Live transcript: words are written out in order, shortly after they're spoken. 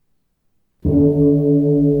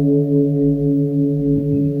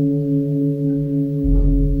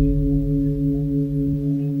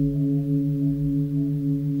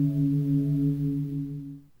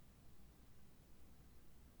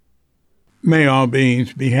May all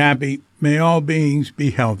beings be happy. May all beings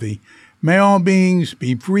be healthy. May all beings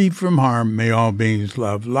be free from harm. May all beings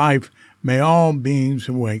love life. May all beings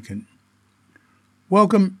awaken.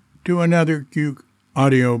 Welcome to another Cuke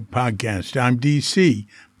Audio podcast. I'm DC,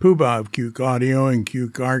 Poobah of Cuke Audio and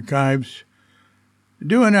Cuke Archives,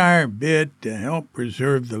 doing our bit to help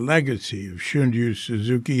preserve the legacy of Shunryu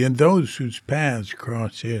Suzuki and those whose paths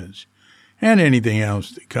cross his, and anything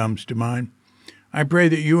else that comes to mind. I pray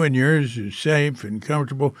that you and yours are safe and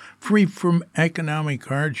comfortable, free from economic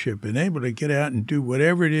hardship, and able to get out and do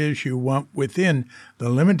whatever it is you want within the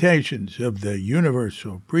limitations of the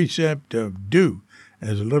universal precept of do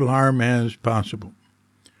as little harm as possible.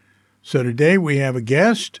 So today we have a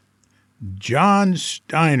guest, John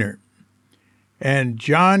Steiner. And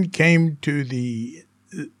John came to the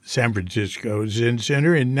San Francisco Zen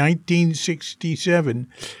Center in 1967,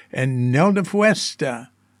 and Nelda Fuesta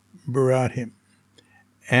brought him.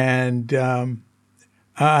 And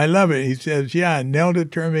I love it. He says, yeah, Nelda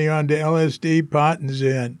turned me on to LSD, pot, and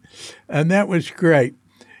Zen. And that was great.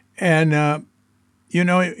 And, then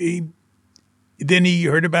he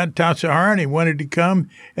heard about Tassajara and he wanted to come.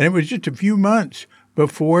 And it was just a few months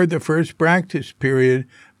before the first practice period.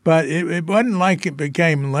 But it wasn't like it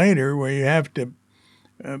became later where you have to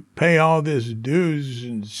pay all this dues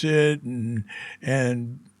and sit and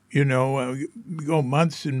go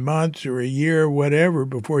months and months or a year or whatever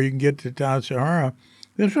before you can get to Tassajara.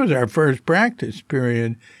 This was our first practice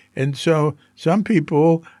period. And so some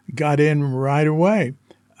people got in right away.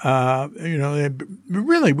 We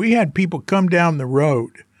had people come down the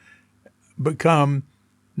road, become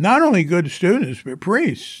not only good students, but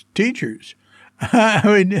priests, teachers. I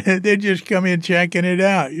mean, they just come in checking it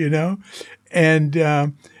out, And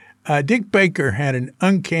Dick Baker had an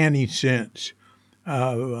uncanny sense.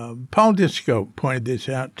 Paul Disco pointed this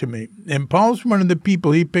out to me. And Paul's one of the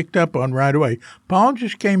people he picked up on right away. Paul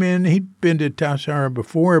just came in. He'd been to Tassajara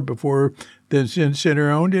before the Zen Center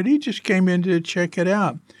owned it. He just came in to check it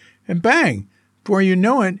out. And bang, before you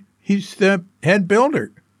know it, he's the head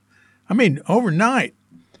builder. I mean, overnight.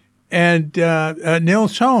 And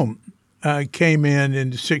Nils Holm came in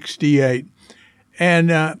 1968.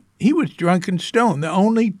 And he was drunk and stoned.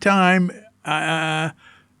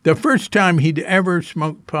 The first time he'd ever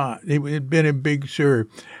smoked pot. He had been in Big Sur.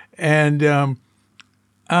 And down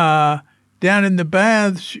in the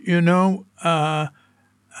baths,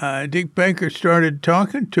 Dick Baker started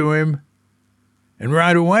talking to him. And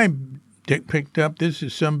right away, Dick picked up, this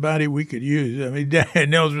is somebody we could use. I mean,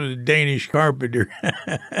 Nels was a Danish carpenter.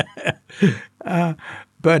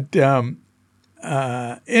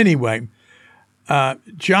 Anyway,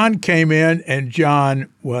 John came in, and John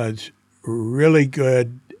was really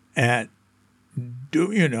good at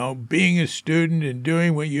being a student and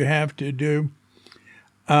doing what you have to do.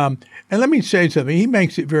 And let me say something. He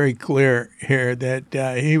makes it very clear here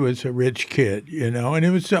that he was a rich kid, and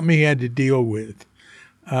it was something he had to deal with.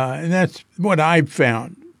 And that's what I've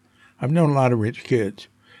found. I've known a lot of rich kids,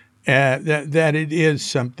 that it is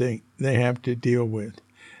something they have to deal with.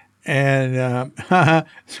 And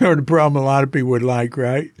sort of problem a lot of people would like,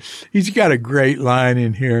 right? He's got a great line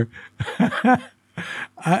in here.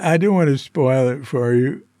 I don't want to spoil it for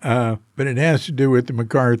you, but it has to do with the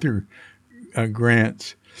MacArthur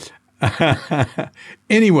grants.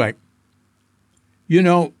 Anyway,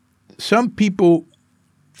 some people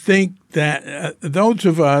think that those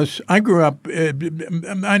of us, I grew up,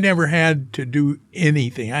 I never had to do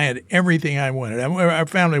anything. I had everything I wanted. Our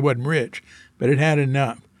family wasn't rich, but it had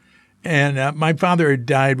enough. And my father had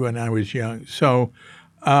died when I was young, so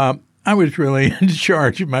I was really in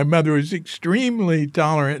charge. My mother was extremely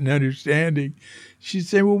tolerant and understanding. She'd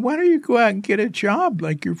say, well, why don't you go out and get a job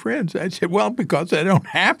like your friends? I said, well, because I don't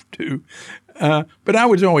have to. But I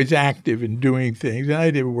was always active in doing things. I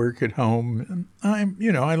did work at home. I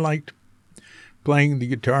liked playing the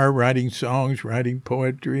guitar, writing songs, writing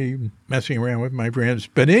poetry, messing around with my friends.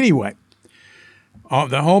 But anyway,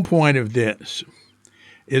 the whole point of this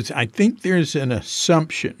is I think there's an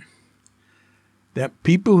assumption that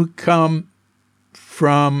people who come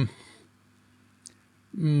from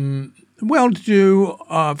well-to-do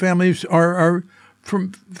families are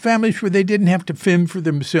from families where they didn't have to fend for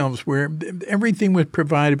themselves, where everything was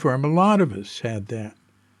provided for them. A lot of us had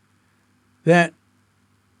that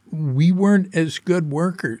we weren't as good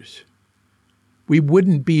workers. We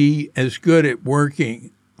wouldn't be as good at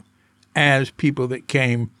working as people that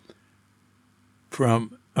came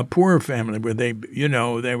from a poorer family where they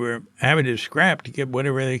were having to scrap to get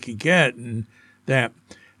whatever they could get and that.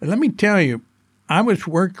 And let me tell you, I was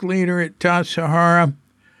work leader at Tassajara,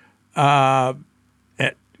 at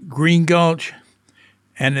Green Gulch,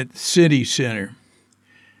 and at the city center.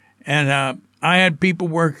 And I had people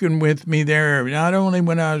working with me there, not only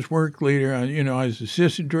when I was work leader, I was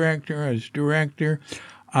assistant director, I was director.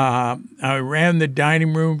 I ran the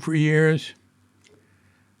dining room for years.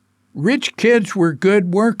 Rich kids were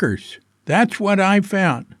good workers. That's what I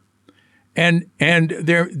found. And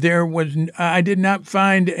there was, I did not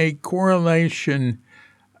find a correlation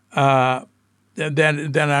that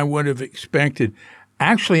I would have expected.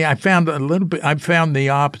 Actually, I found the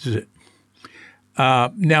opposite.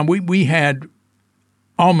 Now, we had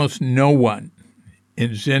almost no one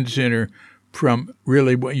in Zen Center from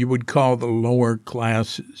really what you would call the lower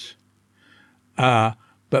classes.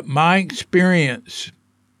 But my experience,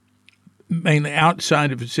 mainly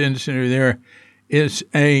outside of Zen Center there, is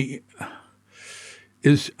I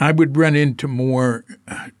would run into more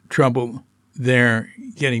trouble there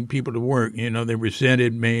getting people to work. They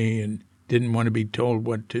resented me and didn't want to be told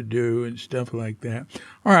what to do and stuff like that.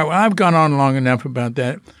 All right, well, I've gone on long enough about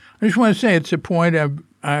that. I just want to say it's a point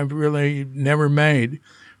I've really never made,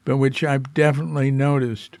 but which I've definitely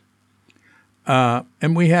noticed.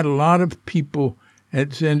 And we had a lot of people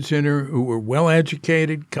at Zen Center who were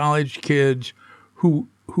well-educated college kids who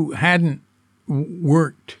hadn't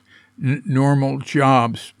worked normal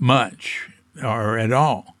jobs much or at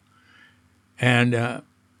all. And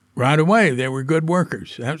right away, they were good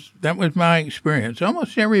workers. That was my experience.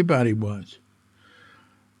 Almost everybody was.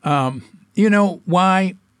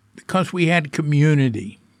 Why? Because we had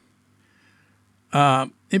community.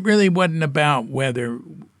 It really wasn't about whether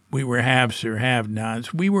we were haves or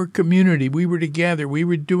have-nots. We were community. We were together. We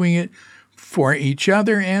were doing it for each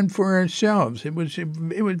other and for ourselves. It was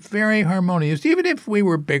very harmonious. Even if we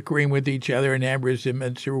were bickering with each other and had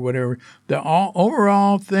resentments or whatever, the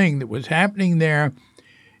overall thing that was happening there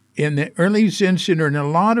in the early Zen Center and a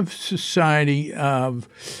lot of society, of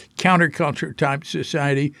counterculture type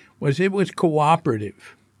society, it was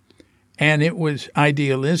cooperative, and it was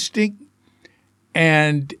idealistic,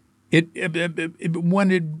 and it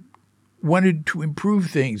wanted to improve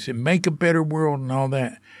things and make a better world and all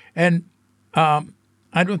that. And I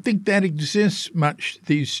don't think that exists much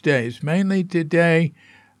these days. Mainly today,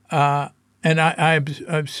 and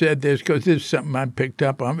I've said this because this is something I picked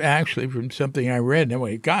up on actually from something I read. And I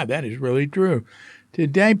went, God, that is really true.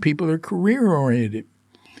 Today, people are career-oriented.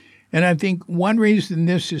 And I think one reason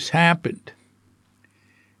this has happened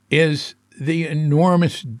is the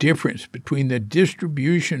enormous difference between the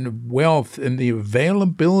distribution of wealth and the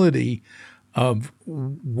availability of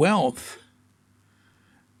wealth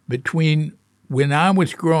between when I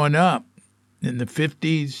was growing up in the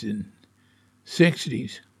 50s and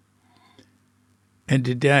 60s and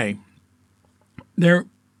today. There,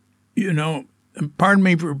 pardon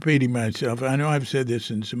me for repeating myself. I know I've said this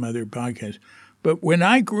in some other podcasts, but when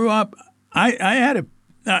I grew up, I had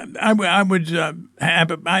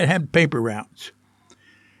paper routes,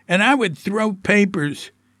 and I would throw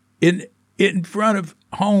papers in front of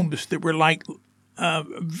homes that were like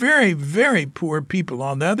very, very poor people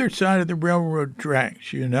on the other side of the railroad tracks.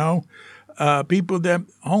 People that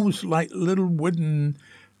homes like little wooden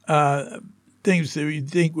things that you'd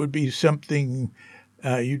think would be something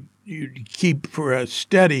you'd keep for a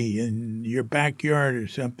study in your backyard or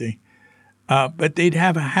something, but they'd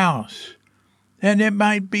have a house. And it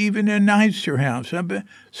might be even a nicer house.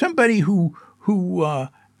 Somebody who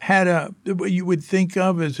had what you would think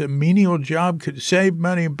of as a menial job could save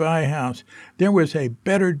money and buy a house. There was a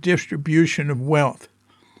better distribution of wealth.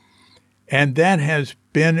 And that has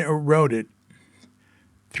been eroded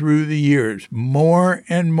through the years, more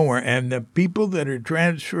and more. And the people that are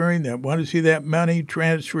transferring, that want to see that money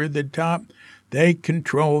transfer at the top, they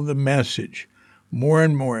control the message more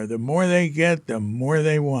and more. The more they get, the more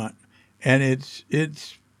they want. And it's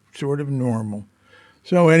sort of normal.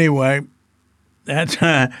 So anyway, that's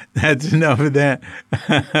enough of that.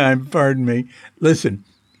 Pardon me. Listen,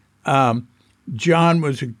 John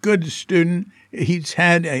was a good student. He's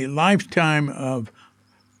had a lifetime of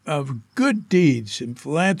good deeds and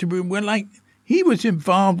philanthropy. He was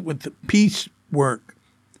involved with the peace work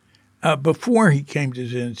before he came to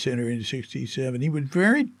Zen Center in '67. He was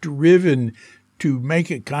very driven to make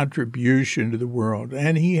a contribution to the world,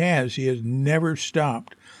 and he has never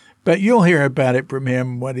stopped. But you'll hear about it from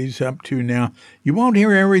him, what he's up to now. You won't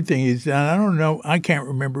hear everything he's done. I don't know. I can't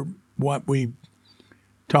remember what we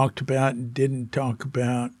talked about and didn't talk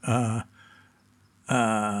about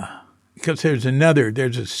because there's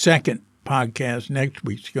a second podcast next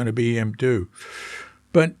week's going to be him too.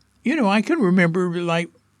 But, I can remember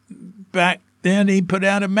back then he put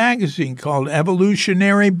out a magazine called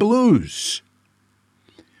Evolutionary Blues,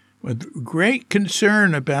 with great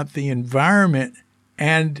concern about the environment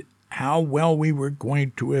and how well we were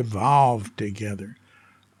going to evolve together.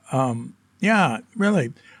 Yeah,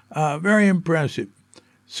 really, very impressive.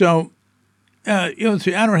 So, see, I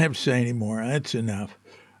don't have to say anymore. That's enough.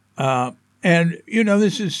 And,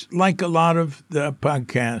 this is like a lot of the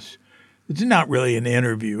podcasts. It's not really an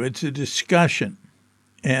interview. It's a discussion.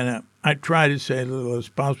 And I try to say as little as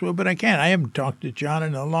possible, but I can't. I haven't talked to John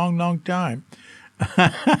in a long, long time.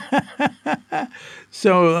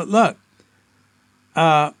 So, look,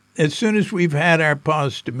 as soon as we've had our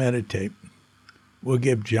pause to meditate, we'll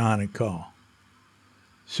give John a call.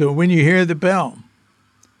 So when you hear the bell,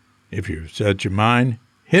 if you set your mind,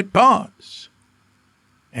 hit pause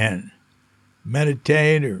and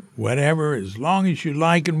meditate or whatever, as long as you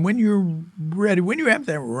like. And when you're ready, when you have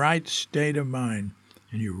that right state of mind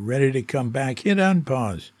and you're ready to come back, hit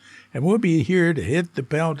unpause. And we'll be here to hit the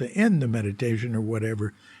bell to end the meditation or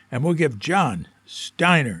whatever. And we'll give John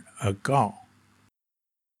Steiner a call.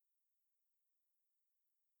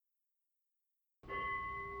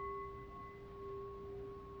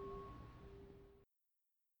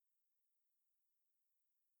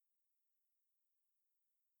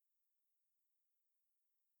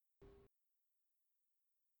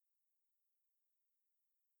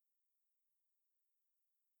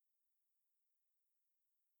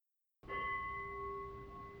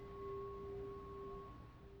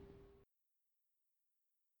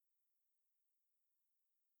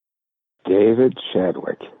 David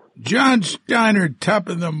Chadwick. John Steiner, top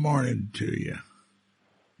of the morning to you.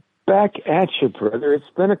 Back at you, brother. It's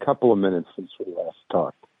been a couple of minutes since we last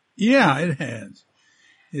talked. Yeah, it has.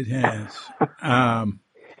 It has.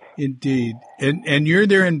 Indeed. And you're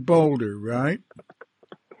there in Boulder, right?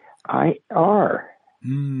 I are.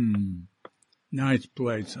 Nice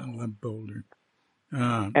place. I love Boulder.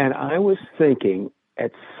 And I was thinking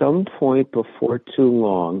at some point before too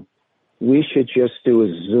long, we should just do a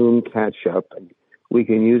Zoom catch-up, and we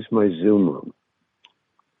can use my Zoom room.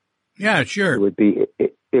 Yeah, sure. It would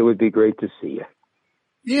be great to see you.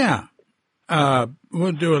 Yeah.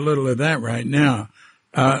 We'll do a little of that right now.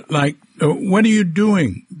 What are you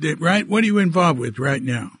doing? Right? What are you involved with right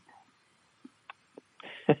now?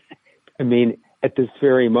 I mean, at this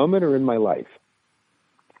very moment or in my life?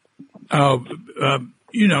 Whatever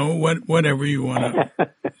you want to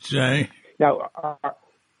say. Now,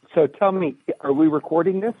 so tell me, are we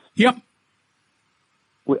recording this? Yep.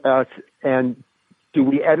 And do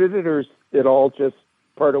we edit it, or is it all just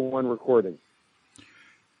part of one recording?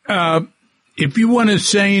 If you want to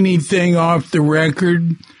say anything off the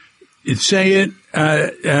record, say it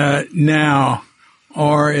now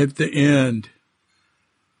or at the end.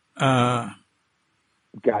 Gotcha.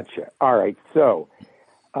 All right. So,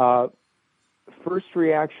 first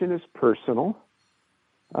reaction is personal.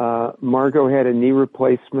 Margot had a knee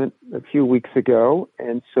replacement a few weeks ago,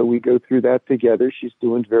 and so we go through that together. She's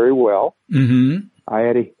doing very well. Mm-hmm. I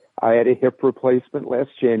had a hip replacement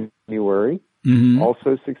last January,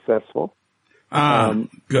 also successful.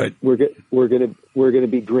 Good. We're gonna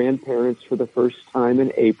be grandparents for the first time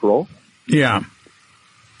in April. Yeah.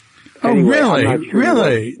 Anyway, really? Sure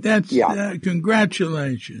really? That's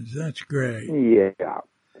congratulations. That's great. Yeah.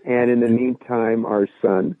 And in the meantime, our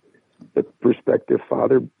son, the prospective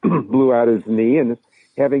father, blew out his knee and is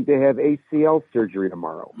having to have ACL surgery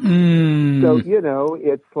tomorrow. So,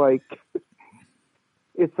 it's like,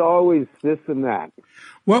 it's always this and that.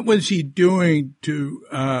 What was he doing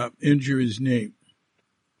to injure his knee?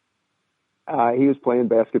 He was playing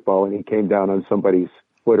basketball and he came down on somebody's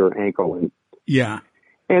foot or ankle and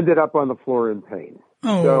ended up on the floor in pain.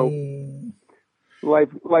 Oh. So life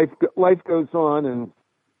goes on, and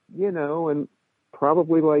and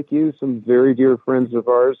probably like you, some very dear friends of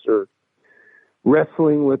ours are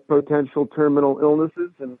wrestling with potential terminal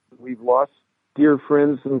illnesses, and we've lost dear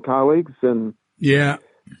friends and colleagues, and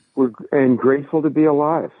we're grateful to be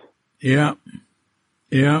alive. Yeah.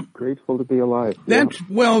 Grateful to be alive. That's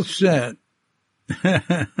well said.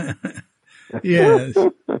 Yes.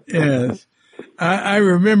 I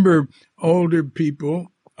remember old people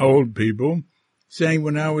saying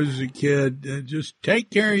when I was a kid, just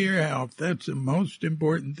take care of your health. That's the most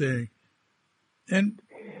important thing. And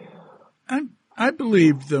I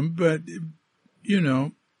believed them, but, it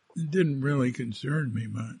didn't really concern me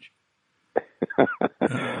much.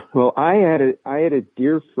 Well, I had a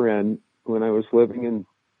dear friend when I was living in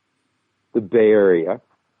the Bay Area.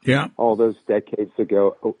 Yeah. All those decades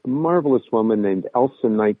ago, a marvelous woman named Elsa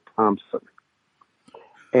Knight Thompson.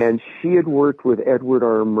 And she had worked with Edward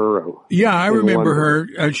R. Murrow. Yeah, I remember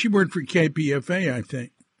her. She worked for KPFA, I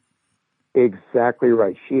think. Exactly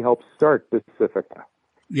right. She helped start Pacifica.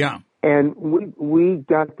 Yeah. And we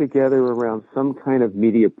got together around some kind of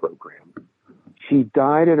media program. She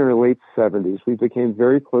died in her late 70s. We became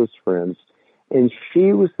very close friends. And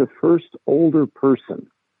she was the first older person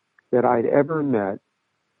that I'd ever met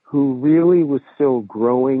who really was still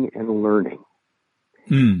growing and learning.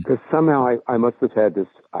 Because somehow I must have had this,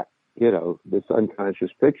 this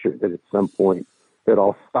unconscious picture that at some point it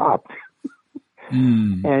all stopped.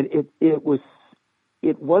 And it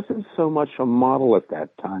wasn't so much a model at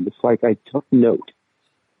that time. It's like I took note.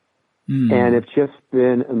 And have just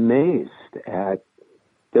been amazed at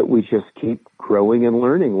that we just keep growing and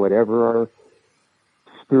learning whatever our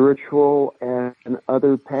spiritual and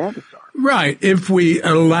other paths are. Right, if we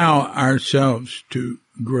allow ourselves to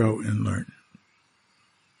grow and learn.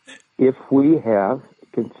 If we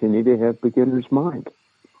continue to have beginner's mind.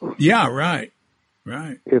 Yeah, right.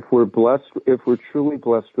 If we're truly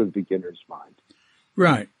blessed with beginner's mind.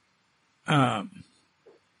 Right.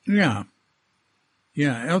 Yeah.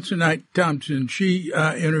 Elsa Knight Thompson, she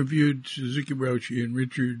interviewed Suzuki Roshi and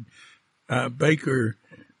Richard Baker,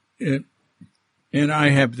 and I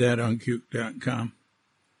have that on Cuke.com.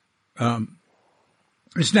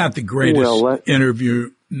 It's not the greatest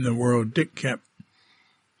interview in the world. Dick kept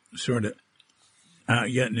sort of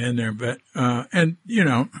getting in there, but and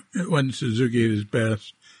it wasn't Suzuki's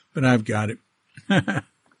best, but I've got it.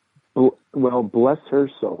 Well, bless her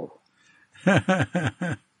soul.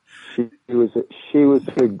 She was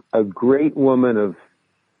a great woman in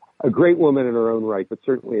her own right, but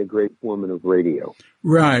certainly a great woman of radio.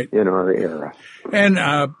 Right. In our era. And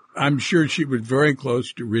I'm sure she was very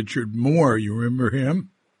close to Richard Moore. You remember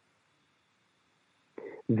him?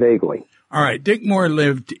 Vaguely. All right. Dick Moore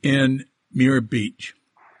lived in Muir Beach.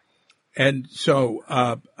 And so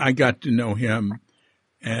I got to know him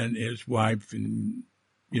and his wife and,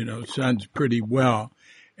 sons pretty well.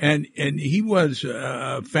 And he was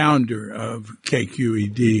a founder of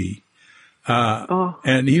KQED.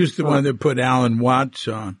 And he was the one that put Alan Watts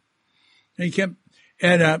on. And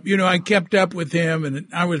I kept up with him, and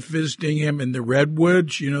I was visiting him in the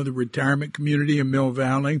Redwoods, the retirement community in Mill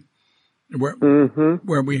Valley,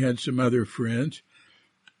 where we had some other friends.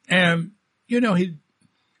 And, Dick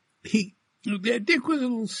was a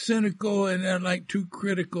little cynical and like too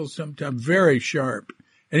critical sometimes, very sharp.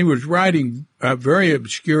 And he was writing very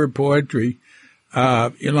obscure poetry,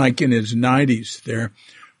 in his 90s there.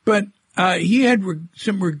 But he had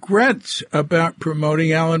some regrets about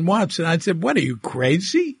promoting Alan Watts. And I said, what, are you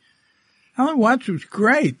crazy? Alan Watts was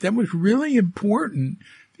great. That was really important.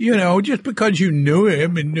 Just because you knew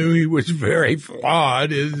him and knew he was very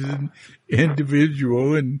flawed as an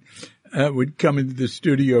individual and would come into the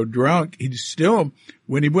studio drunk, he still,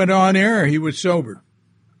 when he went on air, he was sober.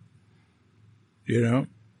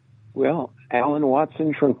 Well, Alan Watts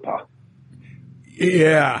and Trungpa.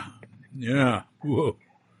 Yeah. Whoa.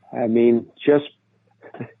 I mean, just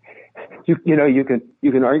you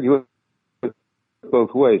can argue it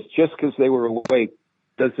both ways. Just because they were awake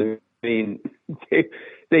doesn't mean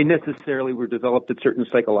they necessarily were developed at certain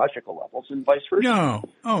psychological levels, and vice versa. No,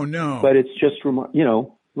 oh no. But it's just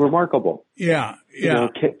remarkable. Yeah.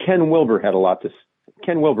 Ken Wilber has a lot to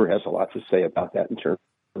say about that in terms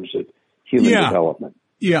of human development.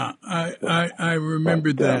 Yeah, I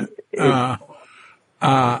remember that.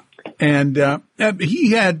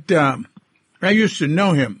 He had, I used to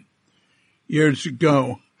know him years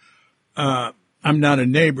ago. I'm not a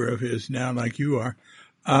neighbor of his now like you are.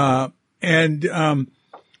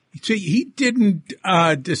 See, he didn't,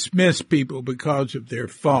 dismiss people because of their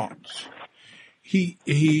faults. He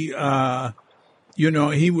was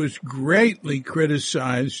greatly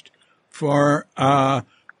criticized for,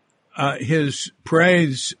 his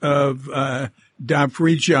praise of Da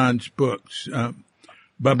Friedjohn's books,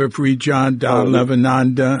 Baba Friedjohn, Da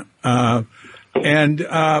Levananda, and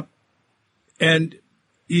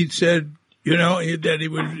he said, that he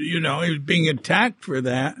was being attacked for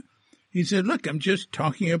that. He said, look, I'm just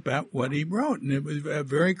talking about what he wrote, and it was a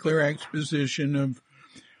very clear exposition of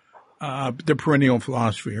the perennial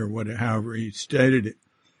philosophy, or however he stated it,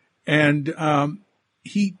 and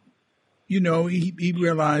he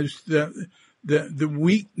realized that the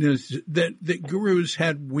weakness that gurus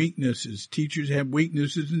had weaknesses, teachers had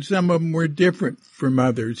weaknesses, and some of them were different from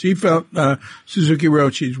others. He felt Suzuki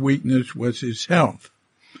Roshi's weakness was his health.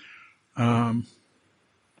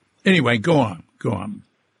 Anyway, go on.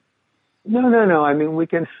 No. I mean, we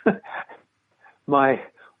can.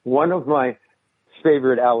 One of my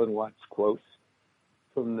favorite Alan Watts quotes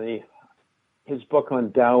from his book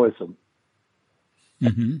on Taoism.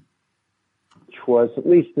 Mm-hmm. Which was, at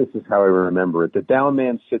least this is how I remember it, the Tao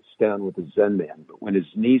man sits down with the Zen man, but when his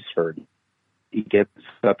knees hurt, he gets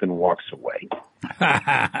up and walks away.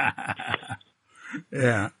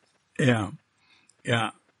 Yeah. Yeah. Yeah.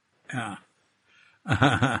 Yeah.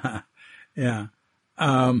 Yeah.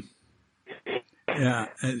 Yeah,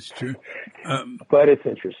 it's true. But it's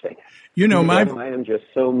interesting. You know, I am just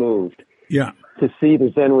so moved. Yeah. To see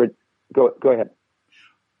the Zen. Go ahead.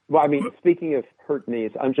 Well, I mean, speaking of hurt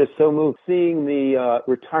knees, I'm just so moved seeing the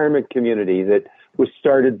retirement community that was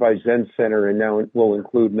started by Zen Center and now will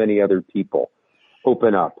include many other people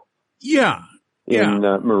open up. Yeah. In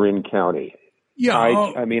Marin County. Yeah.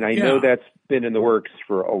 I mean, I know that's been in the works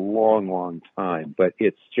for a long, long time, but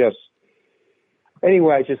it's just,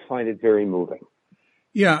 anyway, I just find it very moving.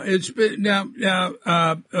 Yeah, it's been now.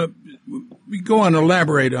 We go on,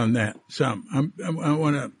 elaborate on that some. I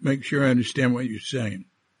want to make sure I understand what you're saying.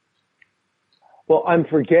 Well, I'm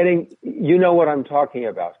forgetting. You know what I'm talking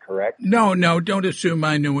about, correct? No, don't assume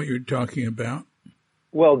I know what you're talking about.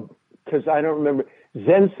 Well, because I don't remember.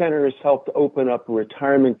 Zen Center has helped open up a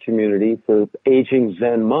retirement community for aging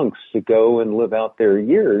Zen monks to go and live out their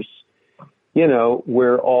years. You know,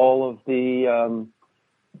 where all of the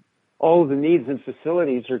needs and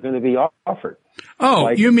facilities are going to be offered. Oh,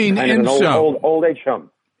 like you mean kind of an old age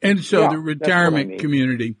home. And so the retirement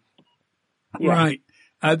community. Yeah. Right.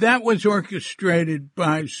 That was orchestrated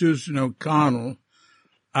by Susan O'Connell.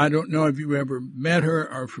 I don't know if you ever met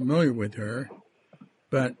her or familiar with her,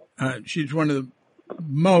 but she's one of the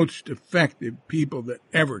most effective people that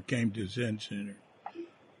ever came to Zen Center.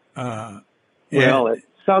 Well,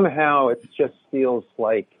 somehow it just feels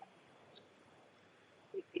like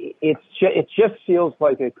it just feels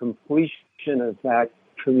like a completion of that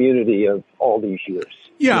community of all these years.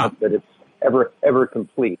 Yeah. Not that it's ever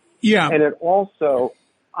complete. Yeah. And it also,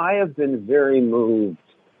 I have been very moved.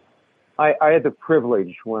 I had the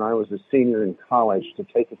privilege when I was a senior in college to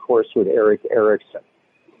take a course with Eric Erickson.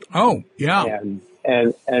 Oh, yeah.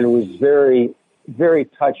 And was very, very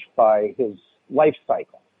touched by his life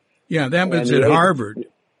cycle. Yeah, that was at Harvard.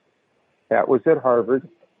 That was at Harvard.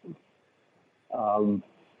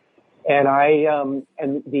 And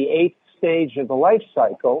the 8th stage of the life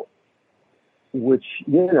cycle, which,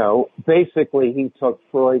 you know, basically he took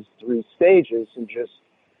Freud's 3 stages and just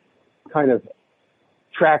kind of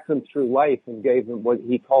tracked them through life and gave them what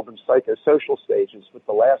he called them psychosocial stages. But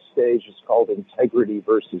the last stage is called integrity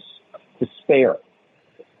versus despair.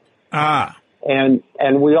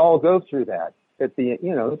 And we all go through that at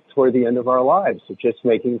toward the end of our lives, of just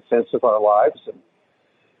making sense of our lives and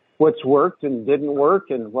what's worked and didn't work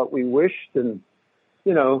and what we wished and,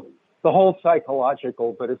 you know, the whole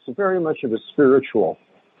psychological, but it's very much of a spiritual,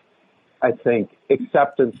 I think,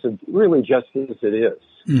 acceptance of really just as it is.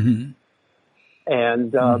 Mm-hmm.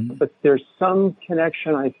 And, but there's some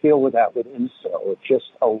connection I feel with that with INSO, of just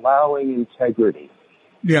allowing integrity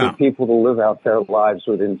for people to live out their lives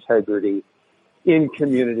with integrity in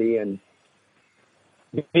community and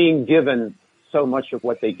being given so much of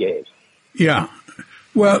what they gave. Yeah.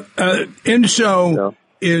 Well, INSO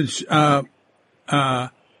is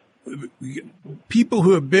people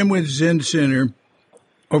who have been with Zen Center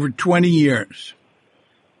over 20 years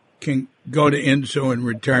can go to INSO and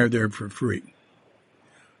retire there for free.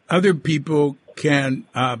 Other people can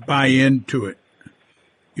buy into it,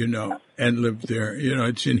 you know, and live there. You know,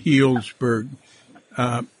 it's in Healdsburg.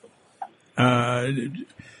 It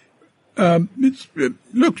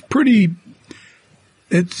looks pretty.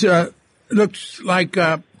 Looks like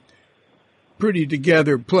a pretty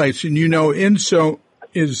together place, and you know, INSO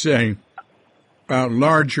is a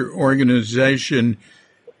larger organization,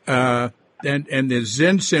 and the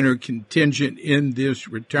Zen Center contingent in this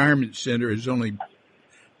retirement center is only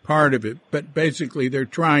part of it. But basically, they're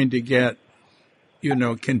trying to get, you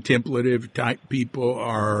know, contemplative type people,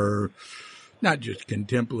 or not just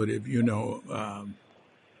contemplative, you know,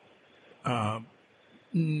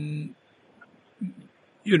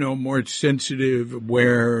 you know, more sensitive,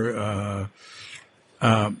 aware.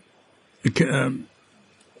 I'm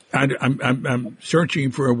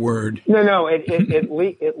searching for a word. No. At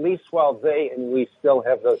least while they and we still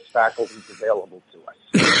have those faculties available to us.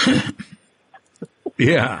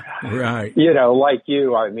 Yeah, right. You know, like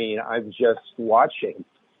you, I mean, I'm just watching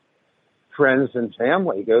friends and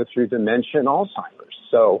family go through dementia and Alzheimer's.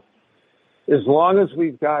 So as long as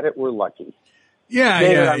we've got it, we're lucky. Yeah,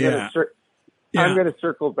 David, I'm going to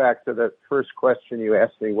circle back to the first question you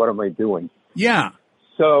asked me, what am I doing? Yeah.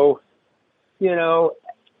 So, you know,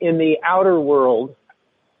 in the outer world,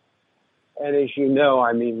 and as you know,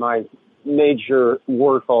 I mean, my major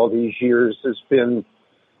work all these years has been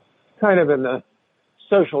kind of in the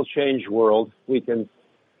social change world. We can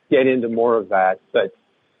get into more of that. But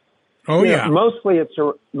Oh, yeah. Mostly it's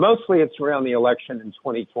around the election in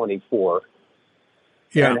 2024.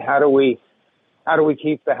 Yeah. And how do we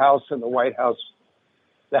keep the House and the White House,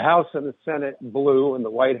 the House and the Senate blue and the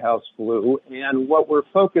White House blue? And what we're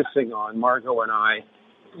focusing on, Margot and I,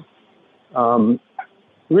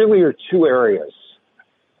 really are two areas.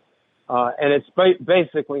 And it's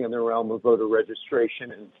basically in the realm of voter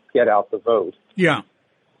registration and get out the vote. Yeah.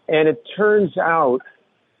 And it turns out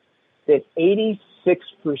that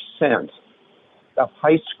 86% of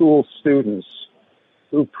high school students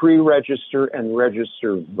who pre-register and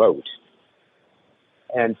register vote.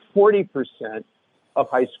 And 40% of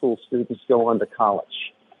high school students go on to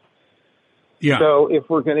college. Yeah. So if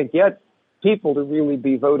we're going to get people to really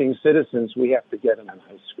be voting citizens, we have to get them in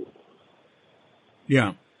high school.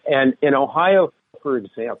 Yeah. And in Ohio, for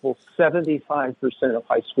example, 75% of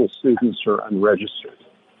high school students are unregistered.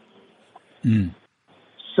 Mm.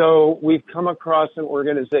 So we've come across an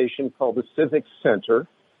organization called the Civic Center,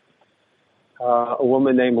 a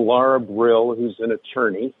woman named Laura Brill, who's an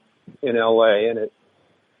attorney in L.A. and at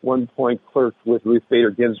one point clerked with Ruth Bader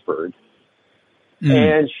Ginsburg. Mm.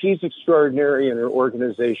 And she's extraordinary, and her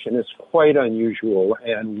organization is quite unusual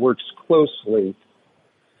and works closely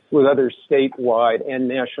with other statewide and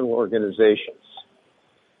national organizations.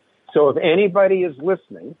 So if anybody is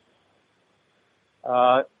listening,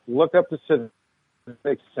 look up the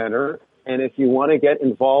Civic Center, and if you want to get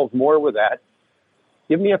involved more with that,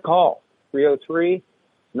 give me a call,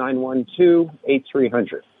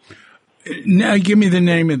 303-912-8300. Now give me the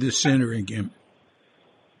name of the center again.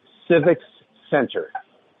 Civic Center.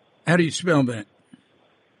 How do you spell that?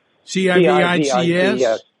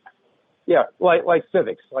 C-I-V-I-C-S? Yeah, like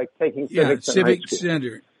civics, like taking civics in Civic high school.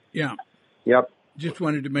 Center. Yeah. Yep. Just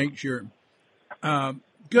wanted to make sure.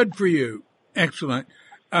 Good for you. Excellent.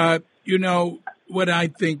 What I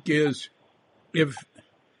think is if,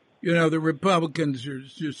 the Republicans are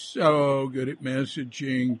just so good at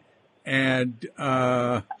messaging and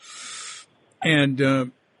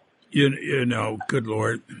good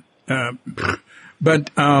Lord.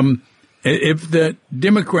 But if the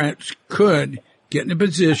Democrats could get in a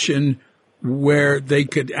position where they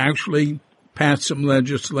could actually pass some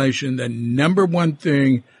legislation, the number one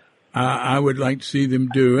thing I would like to see them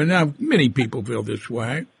do, and many people feel this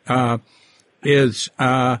way, is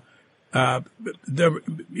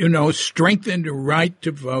strengthen the right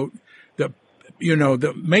to vote, the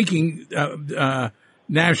making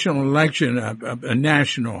national election a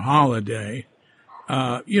national holiday,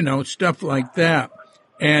 stuff like that,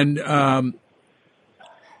 and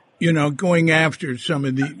going after some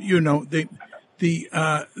of the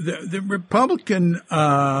Republican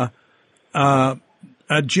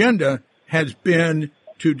agenda has been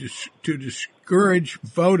to discourage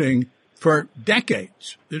voting for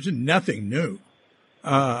decades. There's nothing new.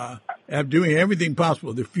 Doing everything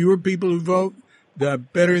possible. The fewer people who vote, the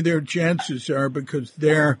better their chances are, because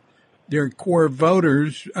their core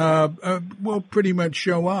voters will pretty much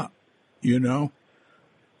show up. And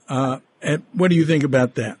what do you think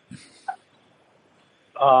about that?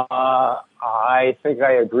 I think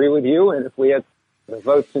I agree with you. And if we had the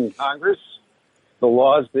votes in Congress, the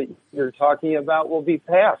laws that you're talking about will be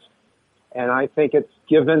passed. And I think it's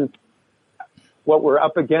given what we're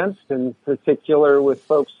up against, in particular with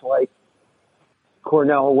folks like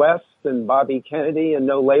Cornel West and Bobby Kennedy and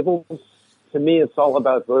No Labels. To me, it's all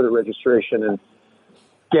about voter registration and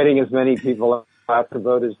getting as many people out to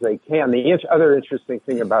vote as they can. The other interesting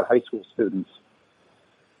thing about high school students,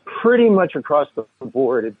 pretty much across the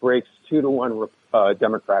board, it breaks 2-1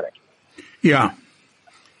 Democratic. Yeah.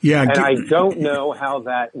 Yeah. And I don't know how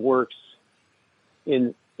that works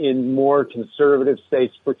in more conservative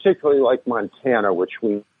states, particularly like Montana, which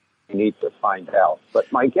we need to find out.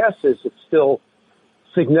 But my guess is it's still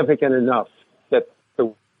significant enough that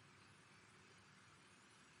the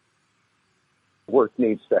work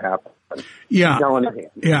needs to happen. Yeah.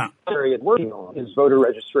 The area it's working on is voter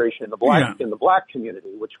registration in the black community,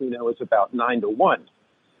 which we know is about 9-1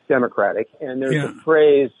 Democratic. And there's a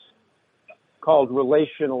phrase called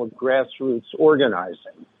relational grassroots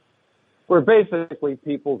organizing, where basically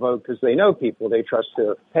people vote because they know people. They trust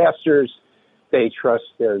their pastors. They trust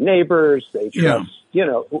their neighbors. They trust,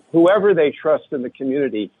 whoever they trust in the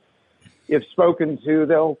community. If spoken to,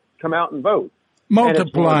 they'll come out and vote. Multipliers. And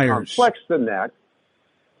it's more complex than that.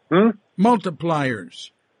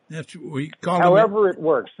 Multipliers. That's what we call them. However it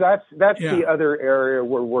works. That's the other area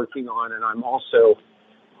we're working on, and I'm also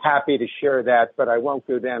happy to share that, but I won't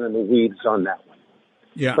go down in the weeds on that one.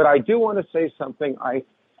 Yeah. But I do want to say something I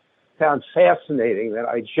found fascinating that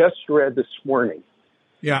I just read this morning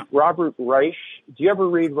Yeah. Robert Reich. Do you ever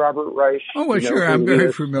read Robert Reich? Oh, well, sure. I'm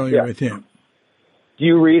very familiar with him. Do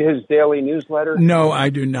you read his daily newsletter? No, I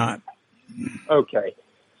do not. Okay.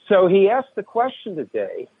 So he asked the question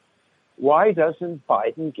today, why doesn't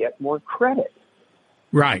Biden get more credit?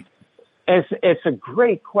 Right. It's a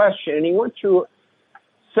great question. And he went through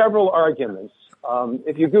several arguments.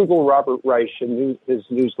 If you Google Robert Reich, his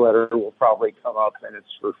newsletter will probably come up, and it's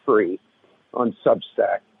for free on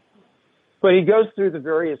Substack. But he goes through the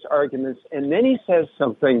various arguments, and then he says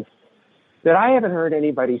something that I haven't heard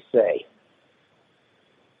anybody say.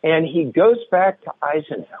 And he goes back to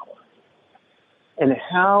Eisenhower and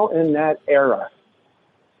how in that era,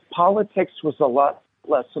 politics was a lot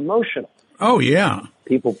less emotional. Oh, yeah.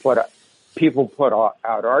 People put out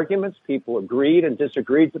arguments, people agreed and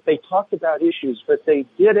disagreed, but they talked about issues, but they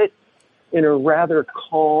did it in a rather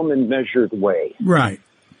calm and measured way. Right.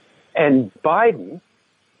 And Biden,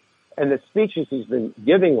 and the speeches he's been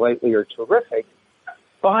giving lately are terrific,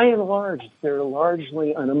 by and large, they're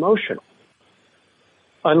largely unemotional,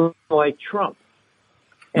 unlike Trump.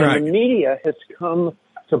 And right. The media has come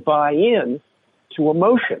to buy in to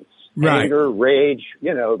emotions, right. Anger, rage,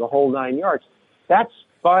 the whole 9 yards. That's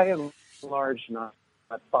by and large not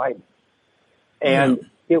Biden. And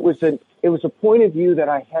it was a point of view that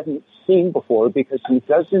I hadn't seen before because he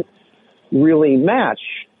doesn't really match,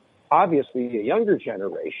 obviously, a younger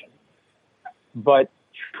generation. But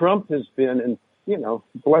Trump has been, and,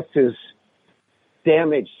 bless his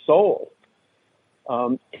damaged soul,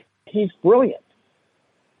 he's brilliant.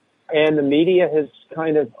 And the media has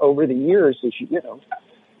kind of, over the years,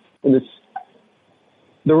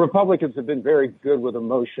 the Republicans have been very good with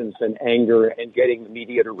emotions and anger and getting the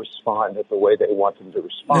media to respond the way they want them to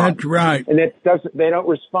respond. That's right. And they don't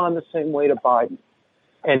respond the same way to Biden.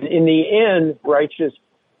 And in the end, Reich's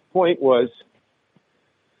point was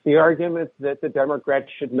the argument that the Democrats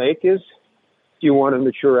should make is, do you want a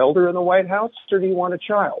mature elder in the White House or do you want a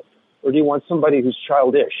child? Or do you want somebody who's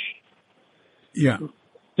childish? Yeah.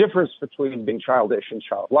 Difference between being childish and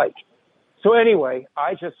childlike. So anyway,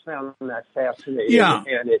 I just found that fascinating,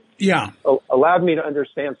 and it allowed me to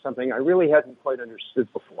understand something I really hadn't quite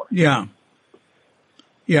understood before. Yeah.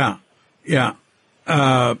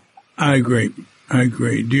 I agree.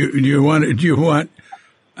 Do you want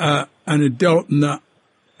an adult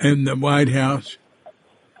in the White House,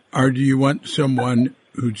 or do you want someone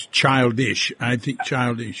who's childish? I think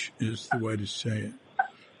childish is the way to say it.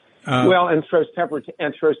 And throws temper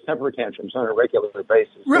tantrums on a regular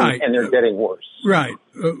basis, right? And they're getting worse, right?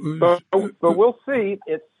 But we'll see.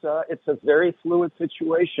 It's a very fluid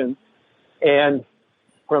situation, and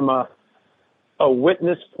from a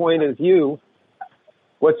witness point of view,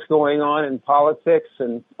 what's going on in politics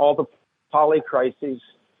and all the poly crises,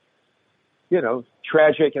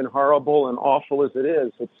 tragic and horrible and awful as it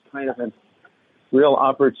is, it's kind of a real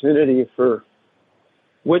opportunity for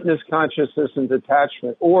witness consciousness and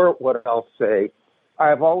detachment. Or what I'll say, I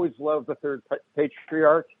have always loved the third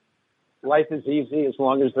patriarch. Life is easy as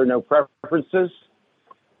long as there are no preferences.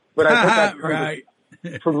 But I put that right.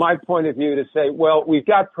 From my point of view to say, well, we've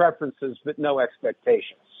got preferences, but no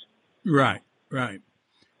expectations. Right.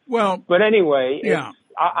 Well, but anyway,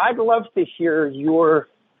 I'd love to hear your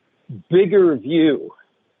bigger view,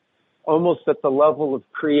 almost at the level of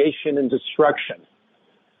creation and destruction,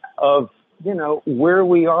 of where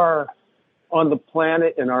we are on the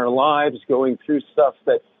planet in our lives, going through stuff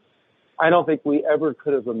that I don't think we ever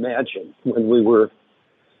could have imagined when we were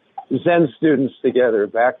Zen students together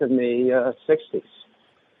back in the 60s.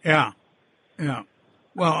 Yeah.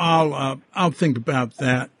 Well, I'll think about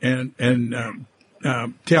that and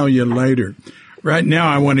tell you later. Right now,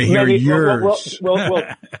 I want to hear yours. Well,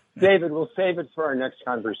 David, we'll save it for our next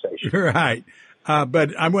conversation. Right.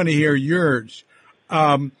 But I want to hear yours.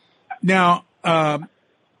 Now,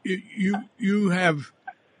 you have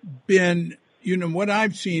been, what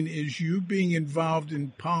I've seen is you being involved in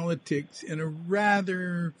politics in a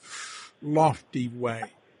rather lofty way.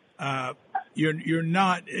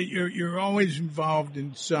 You're always involved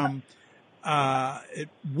in some,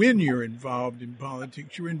 when you're involved in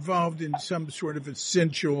politics, you're involved in some sort of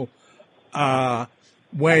essential,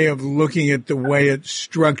 way of looking at the way it's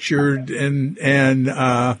structured and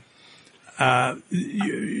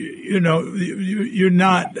you're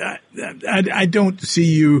not, I don't see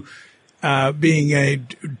you, being a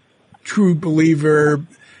true believer,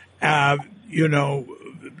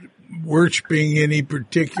 worshiping any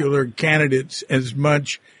particular candidates as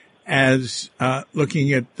much as,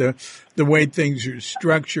 looking at the way things are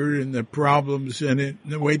structured and the problems in it,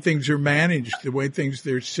 the way things are managed, the way things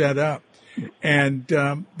they're set up, and,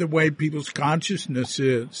 the way people's consciousness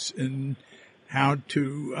is, and how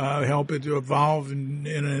to help it to evolve in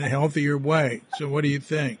a healthier way. So what do you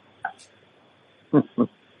think?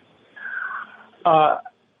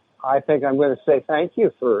 I think I'm going to say thank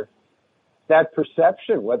you for that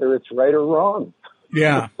perception, whether it's right or wrong.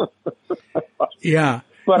 Yeah. Yeah.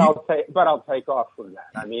 But I'll take off from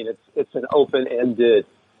that. I mean, it's an open-ended.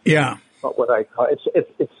 Yeah. What I call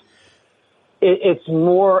it's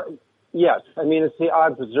more. Yes, I mean it's the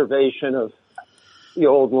observation of the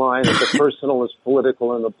old line that the personal is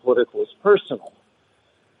political and the political is personal,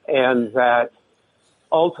 and that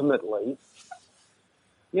ultimately,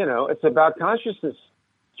 it's about consciousness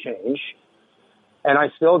change. And I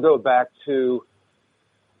still go back to,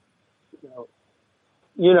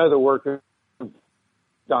 the work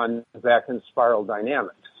done back in spiral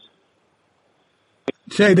dynamics.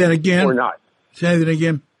 Say that again. Or not. Say that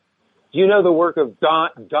again. Do you know the work of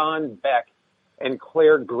Don Beck and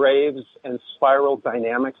Claire Graves and spiral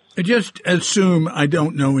dynamics? I just assume I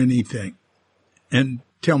don't know anything, and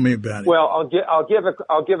tell me about it. Well, I'll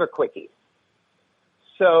give a quickie.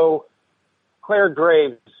 So, Claire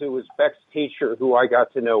Graves, who was Beck's teacher, who I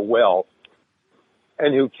got to know well,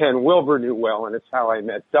 and who Ken Wilber knew well, and it's how I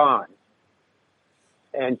met Don.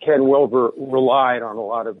 And Ken Wilber relied on a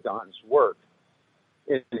lot of Don's work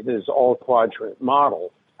in his all-quadrant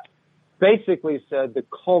model. Basically said the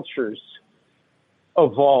cultures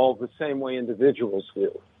evolve the same way individuals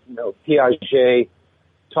do. Piaget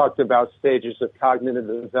talked about stages of cognitive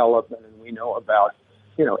development, and we know about,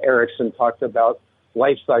 Erickson talked about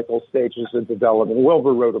life cycle stages of development.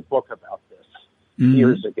 Wilber wrote a book about this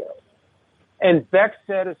years ago. And Beck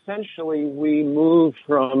said essentially we move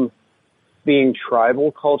from being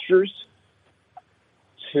tribal cultures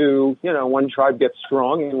to, one tribe gets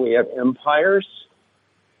strong and we have empires.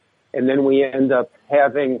 And then we end up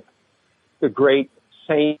having the great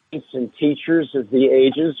saints and teachers of the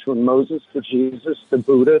ages, from Moses to Jesus to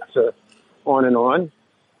Buddha to on.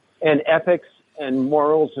 And ethics and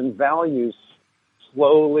morals and values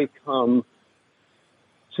slowly come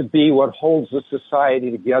to be what holds the society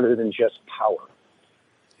together than just power.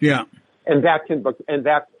 Yeah. And that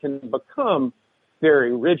can become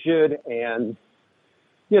very rigid and,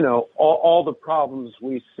 all the problems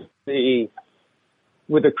we see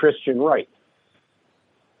with the Christian right.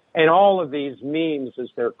 And all of these memes, as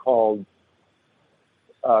they're called,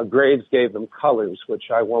 Graves gave them colors, which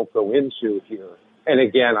I won't go into here. And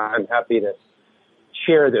again, I'm happy to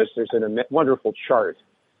share this. There's a wonderful chart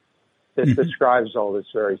that describes all this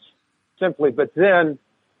very simply. But then,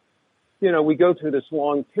 we go through this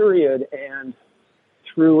long period, and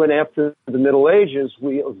through and after the Middle Ages,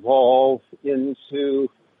 we evolve into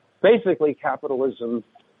basically capitalism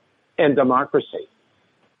and democracy.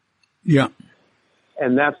 Yeah.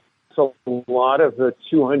 And that's a lot of the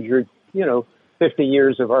 250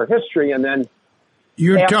 years of our history. And then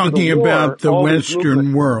you're talking about the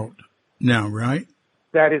Western world now, right?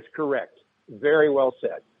 That is correct. Very well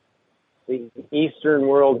said. The Eastern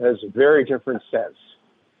world has a very different sense.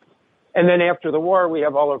 And then after the war, we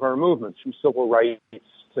have all of our movements, from civil rights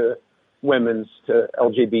to women's to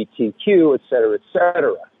LGBTQ, et cetera, et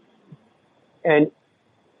cetera. And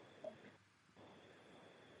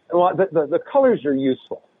the colors are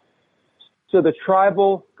useful. So the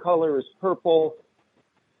tribal color is purple.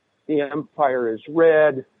 The empire is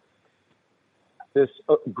red. This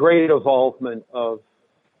great evolvement of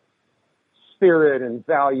spirit and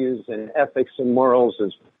values and ethics and morals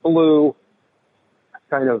is blue.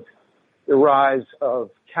 Kind of the rise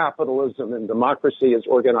of capitalism and democracy as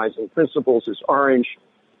organizing principles is orange.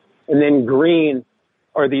 And then green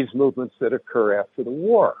are these movements that occur after the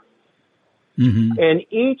war. Mm-hmm. And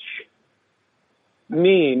each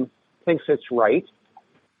meme thinks it's right.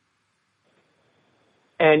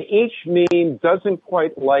 And each meme doesn't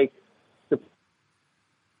quite like the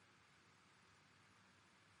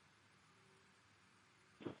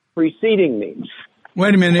preceding memes.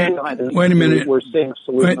 Wait a minute. We're seeing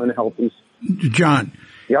absolute unhealthy. John.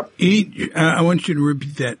 Yep. I want you to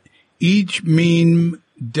repeat that. Each meme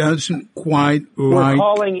doesn't quite like. We're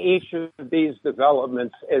calling each of these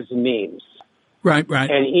developments as memes. Right.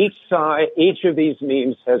 And each of these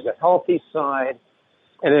memes has a healthy side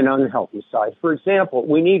and an unhealthy side. For example,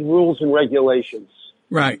 we need rules and regulations.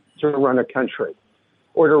 Right. To run a country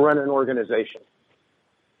or to run an organization.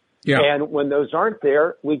 Yeah. And when those aren't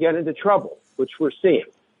there, we get into trouble, which we're seeing.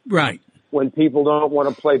 Right. When people don't want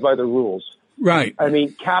to play by the rules. Right. I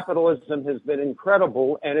mean, capitalism has been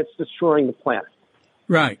incredible, and it's destroying the planet.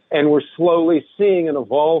 Right. And we're slowly seeing an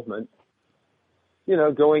evolvement,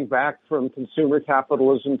 going back from consumer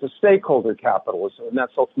capitalism to stakeholder capitalism. And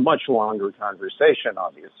that's a much longer conversation,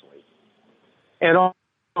 obviously. And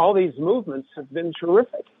all these movements have been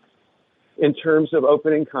terrific in terms of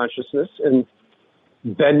opening consciousness and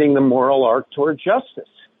bending the moral arc toward justice.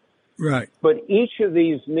 Right. But each of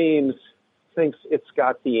these memes thinks it's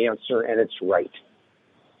got the answer and it's right.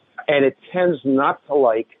 And it tends not to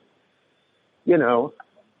like, the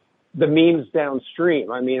memes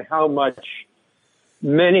downstream. I mean, how much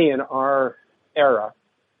many in our era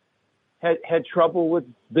had trouble with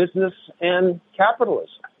business and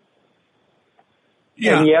capitalism.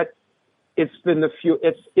 Yeah. And yet it's been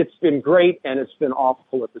it's been great and it's been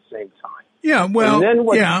awful at the same time. Yeah, well, and then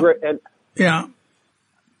what's great, yeah.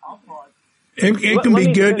 It can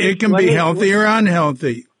be good. It can be healthy or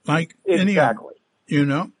unhealthy, like exactly.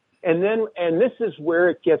 And this is where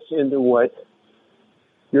it gets into what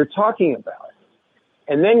you're talking about.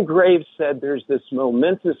 And then Graves said there's this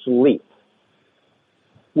momentous leap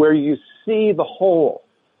where you see the whole.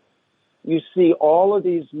 You see all of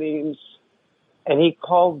these memes, and he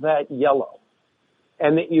called that yellow.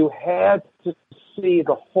 And that you had to see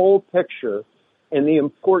the whole picture and the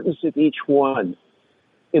importance of each one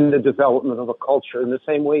in the development of a culture, in the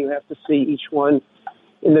same way you have to see each one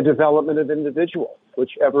in the development of individual,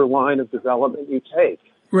 whichever line of development you take.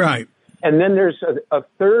 Right. And then there's a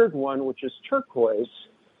third one, which is turquoise,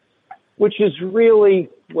 which is really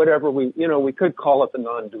whatever we could call it the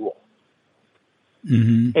non-dual.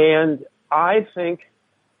 Mm-hmm. And I think,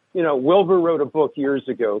 Wilbur wrote a book years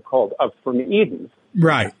ago called Up from Eden.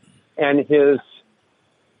 Right. And his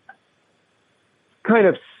kind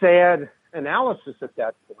of sad analysis at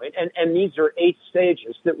that point, and these are 8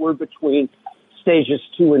 stages that were between stages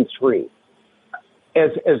 2 and 3.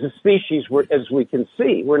 As a species, as we can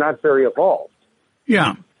see, we're not very evolved.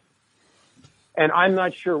 Yeah. And I'm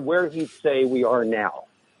not sure where he'd say we are now.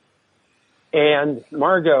 And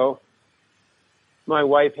Margot, my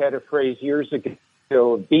wife, had a phrase years ago,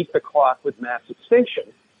 beat the clock with mass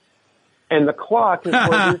extinction. And the clock is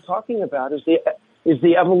what we're talking about is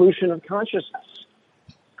the evolution of consciousness.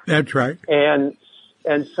 That's right. And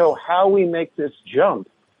so how we make this jump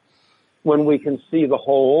when we can see the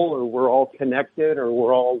whole, or we're all connected, or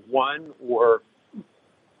we're all one, or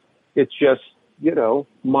it's just,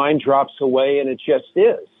 mind drops away and it just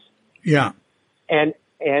is. Yeah. And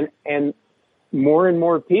more and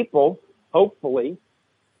more people, hopefully,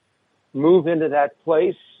 move into that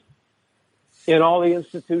place in all the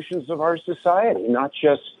institutions of our society, not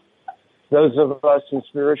just those of us in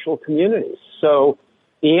spiritual communities. So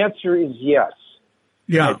the answer is yes.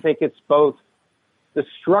 Yeah. I think it's both the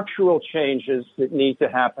structural changes that need to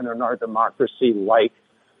happen in our democracy, like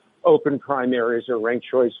open primaries or ranked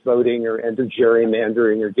choice voting or end of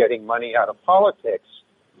gerrymandering or getting money out of politics.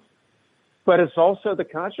 But it's also the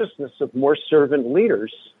consciousness of more servant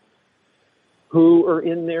leaders who are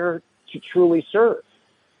in there to truly serve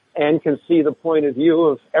and can see the point of view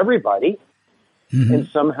of everybody, mm-hmm. and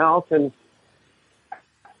somehow can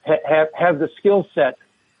have the skill set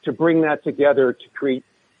to bring that together to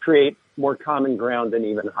create more common ground and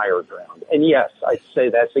even higher ground. And yes, I'd say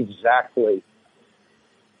that's exactly,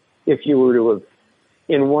 if you were to have,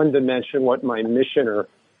 in one dimension, what my mission or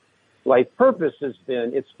life purpose has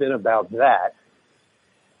been, it's been about that.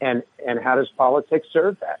 And how does politics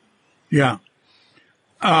serve that? Yeah.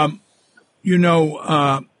 You've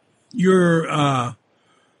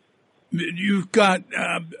got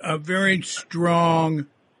a very strong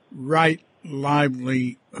right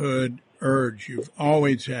livelihood urge. You've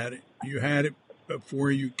always had it. You had it before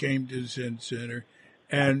you came to Zen Center,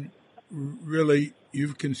 and really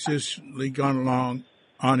you've consistently gone along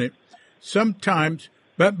on it. Sometimes,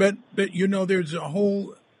 but there's a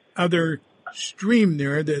whole other stream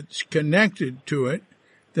there that's connected to it.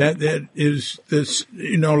 That is this,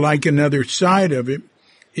 like another side of it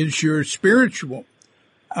is your spiritual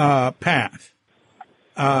path,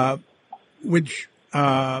 which,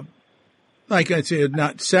 like I said,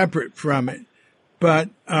 not separate from it, but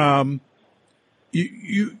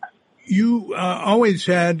you always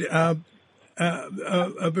had a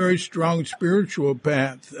very strong spiritual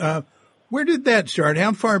path. Where did that start?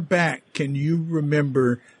 How far back can you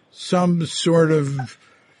remember some sort of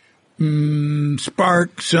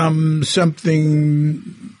spark, something,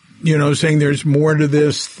 saying there's more to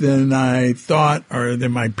this than I thought or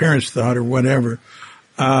than my parents thought or whatever?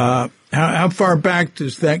 How far back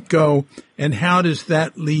does that go, and how does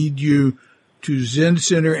that lead you to Zen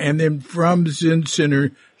Center, and then from Zen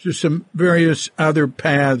Center to some various other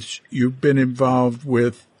paths you've been involved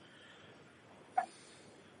with?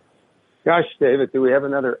 Gosh, David, do we have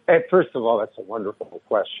another? First of all, that's a wonderful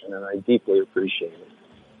question, and I deeply appreciate it.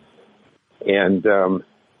 And,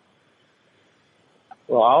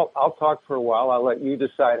 well, I'll talk for a while. I'll let you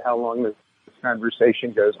decide how long this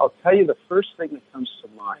conversation goes, I'll tell you the first thing that comes to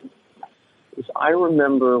mind is I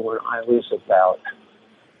remember when I was about,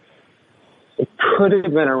 it could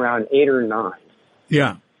have been around 8 or 9.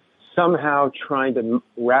 Yeah. Somehow trying to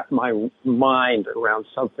wrap my mind around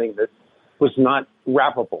something that was not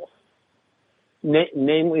wrappable,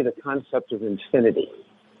 namely the concept of infinity.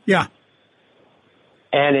 Yeah.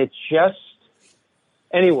 And it just,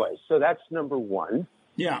 anyway, so that's number one.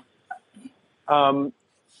 Yeah.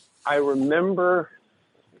 I remember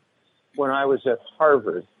when I was at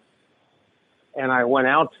Harvard and I went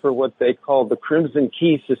out for what they called the Crimson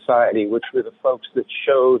Key Society, which were the folks that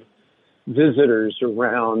showed visitors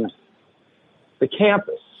around the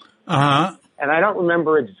campus. Uh-huh. And I don't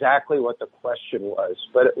remember exactly what the question was,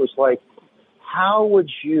 but it was like, how would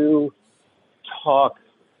you talk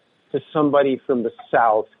to somebody from the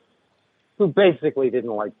South who basically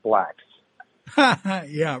didn't like blacks?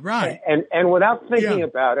 Yeah, right. And without thinking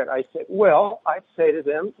about it, I said, well, I'd say to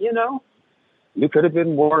them, you know, you could have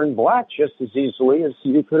been born black just as easily as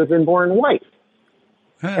you could have been born white.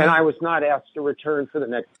 And I was not asked to return for the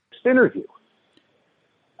next interview.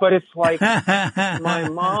 But it's like my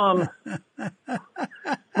mom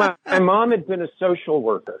had been a social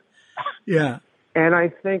worker. Yeah. And I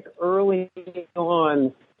think early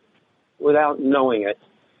on, without knowing it,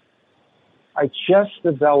 I just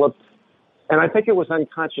developed, and I think it was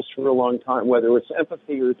unconscious for a long time, whether it's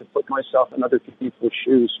empathy or to put myself in other people's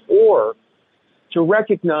shoes, or to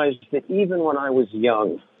recognize that even when I was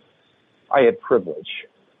young, I had privilege.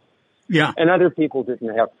 Yeah. And other people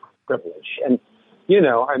didn't have privilege. And, you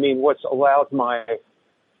know, I mean, what's allowed my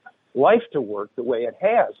life to work the way it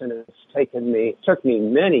has, and it took me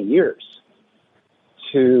many years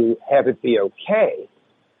to have it be okay,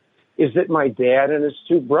 is that my dad and his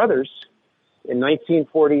 2 brothers in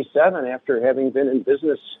 1947, after having been in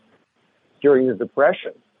business during the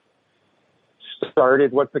Depression,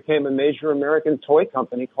 started what became a major American toy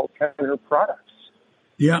company called Kenner Products.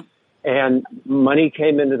 Yeah. And money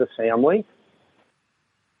came into the family.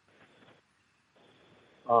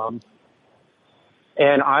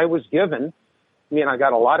 And I was given, I mean, I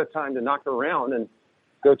got a lot of time to knock around and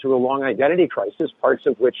go through a long identity crisis, parts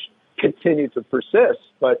of which continue to persist.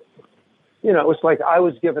 But, you know, it was like I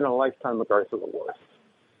was given a lifetime MacArthur Award.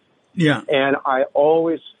 Yeah. And I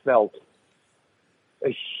always felt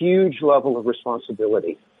a huge level of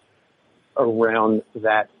responsibility around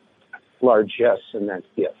that largesse and that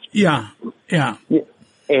gift. Yeah. Yeah.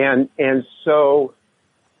 And so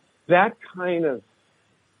that kind of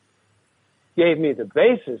gave me the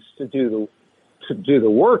basis to do the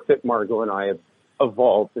work that Margot and I have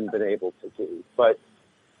evolved and been able to do. But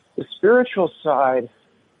the spiritual side,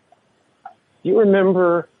 you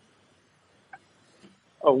remember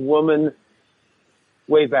a woman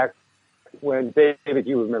way back when, David,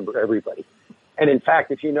 you remember everybody. And in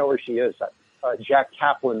fact, if you know where she is, Jack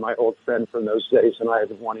Kaplan, my old friend from those days, and I have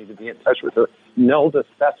been wanting to be in touch with her, Nelda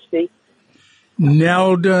Feste.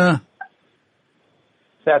 Nelda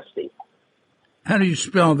Feste. How do you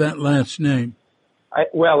spell that last name?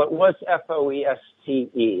 Well, it was Foeste,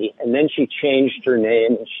 and then she changed her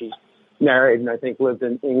name, and she's married and I think lived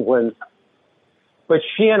in England. But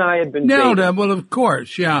she and I had been Nelda, dating. well, of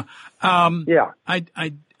course, yeah. Yeah.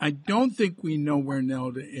 I don't think we know where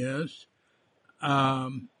Nelda is,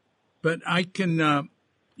 but I can,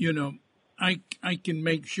 I can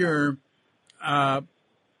make sure.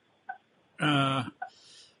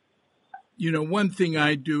 One thing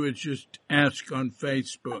I do is just ask on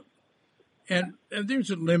Facebook, and there's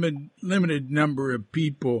a limited number of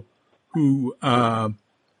people who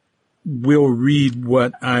will read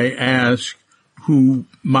what I ask who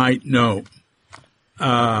might know.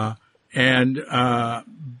 But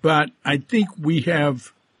I think we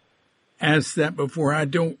have asked that before. I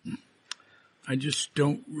just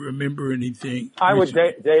don't remember anything.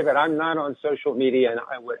 David, I'm not on social media, and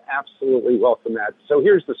I would absolutely welcome that. So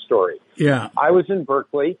here's the story. Yeah. I was in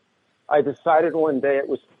Berkeley. I decided one day it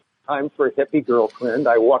was time for a hippie girlfriend.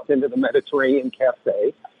 I walked into the Mediterranean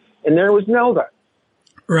Cafe, and there was Nelda.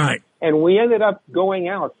 Right. And we ended up going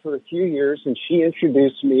out for a few years, and she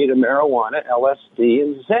introduced me to marijuana, LSD,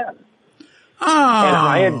 and Zen. Oh. And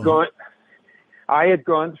I had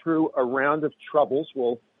gone through a round of troubles.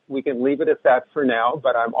 Well, we can leave it at that for now,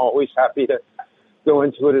 but I'm always happy to go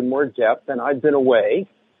into it in more depth. And I'd been away.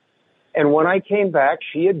 And when I came back,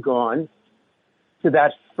 she had gone to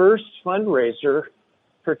that first fundraiser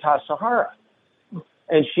for Tassajara.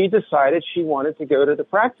 And she decided she wanted to go to the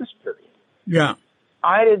practice period. Yeah.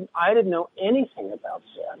 I didn't know anything about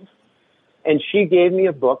Zen. And she gave me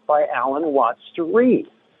a book by Alan Watts to read.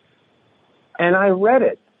 And I read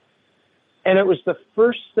it. And it was the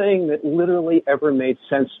first thing that literally ever made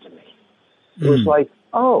sense to me. It was like,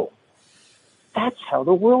 oh, that's how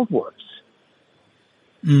the world works.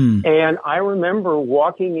 And I remember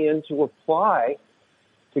walking in to apply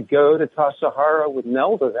to go to Tassajara with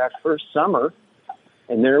Nelda that first summer,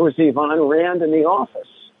 and there was Yvonne Rand in the office.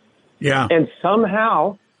 Yeah. And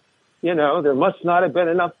somehow, you know, there must not have been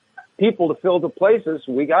enough people to fill the places.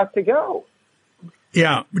 We got to go.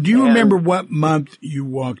 Yeah. Do you remember what month you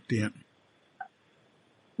walked in?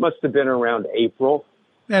 Must have been around April.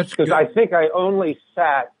 That's because I think I only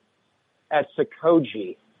sat at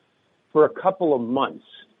Sakoji for a couple of months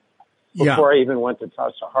before I even went to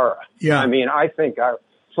Tassajara. Yeah. I mean, I think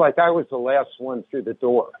it's like I was the last one through the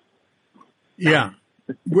door. Yeah.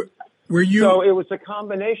 Were you? So it was a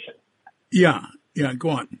combination. Yeah. Yeah. Go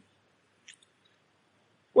on.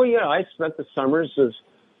 Well, yeah, I spent the summers of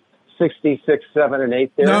 66, 7, and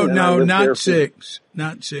 8 there. No, not 6.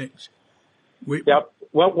 Not 6. Yep.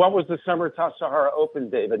 What was the summer Tassajara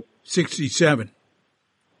opened, David? 67.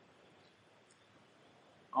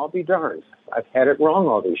 I'll be darned. I've had it wrong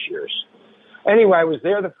all these years. Anyway, I was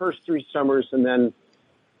there the first 3 summers, and then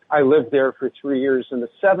I lived there for 3 years in the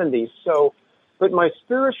 70s. So, but my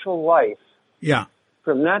spiritual life,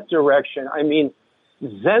 from that direction, I mean,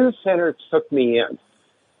 Zen Center took me in.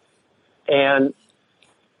 And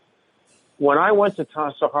when I went to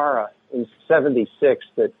Tassajara in 76,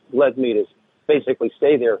 that led me to basically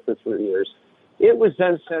stay there for 3 years, it was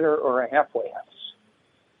Zen Center or a halfway house.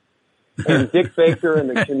 And Dick Baker and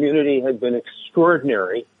the community had been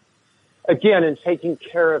extraordinary, again, in taking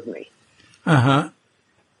care of me. Uh-huh.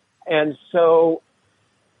 And so,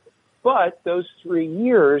 but those 3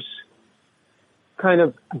 years kind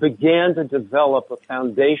of began to develop a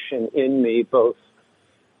foundation in me, both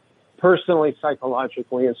personally,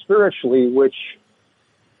 psychologically, and spiritually, which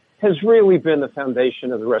has really been the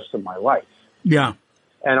foundation of the rest of my life. Yeah.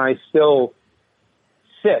 And I still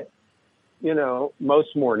sit, you know,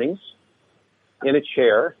 most mornings in a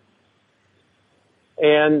chair.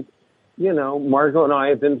 And, you know, Margot and I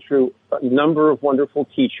have been through a number of wonderful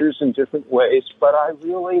teachers in different ways, but I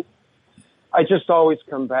just always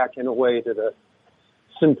come back in a way to the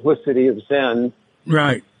simplicity of Zen.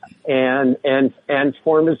 Right. And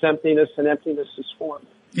form is emptiness and emptiness is form.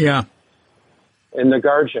 Yeah. And the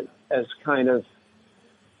Guardian as kind of,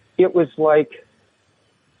 it was like,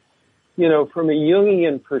 you know, from a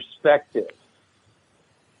Jungian perspective,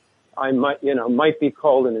 I might be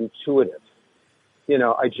called an intuitive. You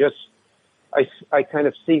know, I kind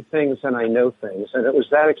of see things and I know things. And it was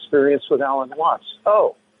that experience with Alan Watts.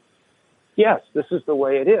 Oh, yes, this is the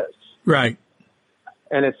way it is. Right.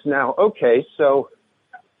 And it's now, okay, so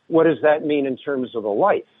what does that mean in terms of a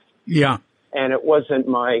life? Yeah. And it wasn't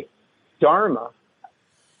my dharma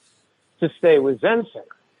to stay with Zen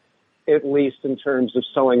Center, at least in terms of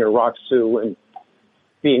sewing a rakusu and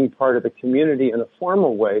being part of the community in a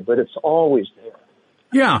formal way, but it's always there.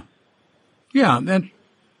 Yeah. Yeah.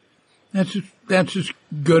 That's as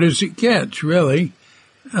good as it gets, really.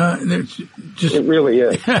 It really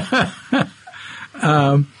is.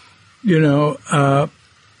 You know,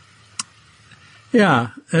 yeah,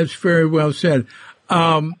 that's very well said.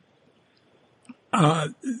 Did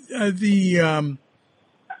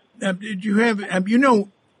you have, you know,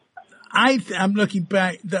 I'm looking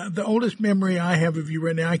back, the oldest memory I have of you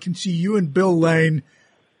right now, I can see you and Bill Lane,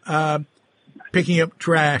 picking up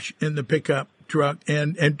trash in the pickup truck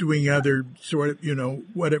and doing other sort of, you know,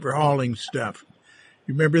 whatever hauling stuff.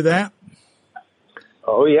 You remember that?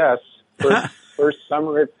 Oh, yes. First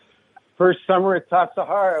summer at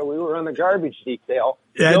Tassajara, we were on the garbage detail.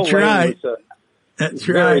 That's Bill right. Lane was That's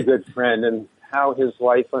a very right. good friend, and how his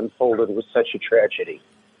life unfolded was such a tragedy.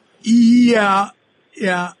 Yeah,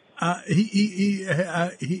 yeah. He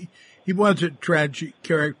was a tragic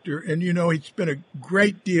character, and you know he spent a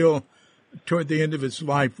great deal toward the end of his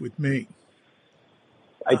life with me.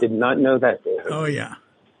 I did not know that, David. Oh yeah,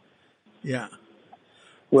 yeah.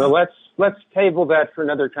 Well, let's table that for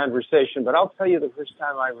another conversation. But I'll tell you the first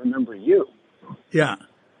time I remember you. Yeah.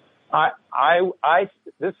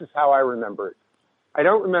 This is how I remember it. I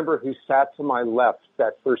don't remember who sat to my left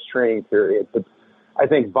that first training period, but I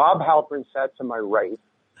think Bob Halpern sat to my right,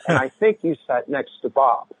 and I think you sat next to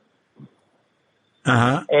Bob.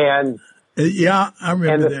 Uh-huh. And yeah, I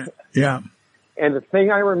remember that. Yeah. And the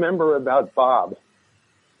thing I remember about Bob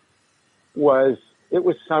was it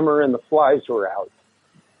was summer and the flies were out.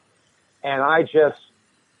 And I just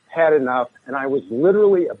had enough, and I was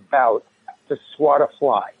literally about to swat a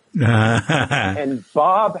fly. And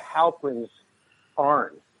Bob Halpern's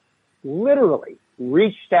arm literally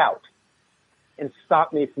reached out and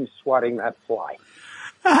stopped me from swatting that fly.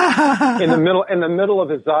 in the middle of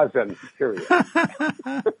his Zazen period.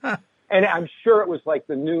 And I'm sure it was like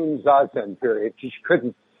the noon Zazen period.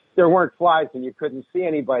 There weren't flies and you couldn't see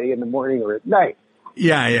anybody in the morning or at night.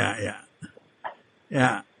 Yeah.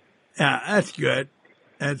 That's good.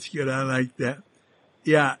 That's good. I like that.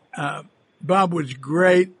 Yeah. Bob was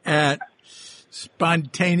great at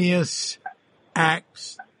spontaneous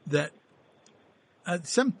acts that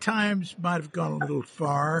sometimes might have gone a little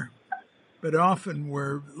far, but often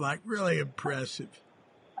were like really impressive.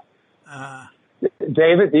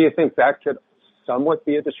 David, do you think that could somewhat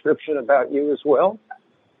be a description about you as well?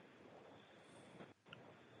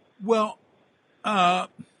 Well, the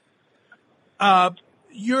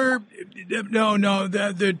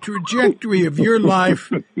trajectory of your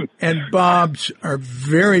life and Bob's are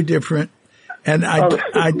very different. And I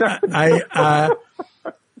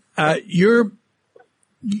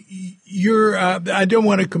don't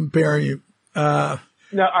want to compare you. We're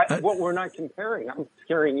not comparing. I'm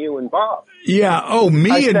comparing you and Bob. Yeah. Oh,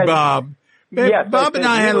 and Bob. Yes, Bob and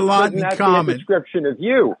I had a lot in common. Be a description of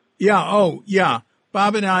you. Yeah. Oh, yeah.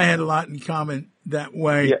 Bob and I had a lot in common that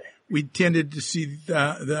way. Yeah. We tended to see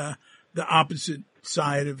the opposite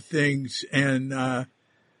side of things, and we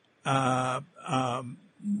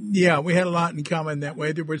had a lot in common that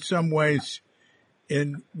way. There were some ways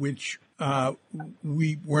in which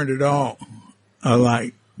we weren't at all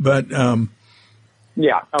alike, but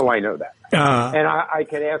yeah. Oh, I know that. And I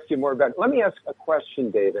can ask you more about it. Let me ask a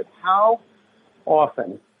question, David. How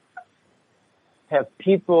often have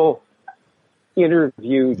people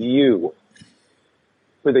interviewed you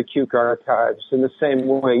for the Cuke Archives in the same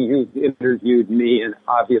way you interviewed me and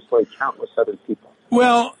obviously countless other people?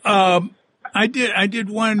 Well, I did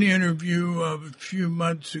one interview a few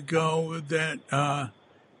months ago that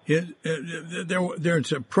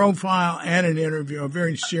there's a profile and an interview, a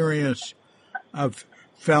very serious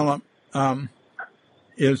fellow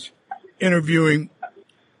is interviewing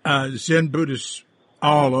Zen Buddhists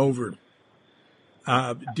all over,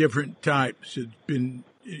 different types. It's been,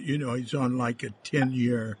 he's on like a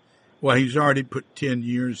 10-year, well, he's already put 10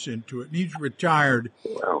 years into it. And he's retired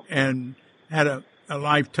and had a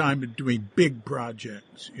lifetime of doing big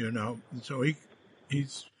projects, And so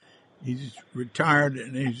he's retired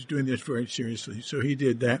and he's doing this very seriously. So he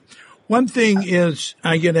did that. One thing is,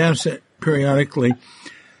 I get asked that periodically.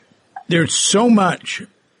 There's so much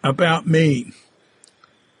about me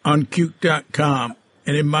on Cuke.com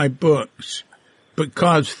and in my books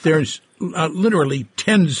because there's literally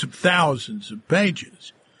tens of thousands of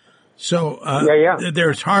pages. So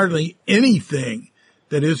there's hardly anything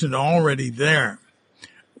that isn't already there.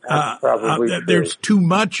 There's too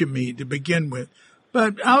much of me to begin with.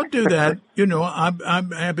 But I'll do that.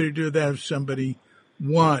 I'm happy to do that if somebody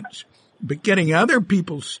wants. But getting other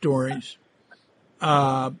people's stories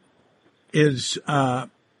is I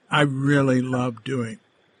really love doing.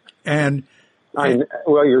 And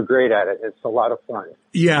you're great at it. It's a lot of fun.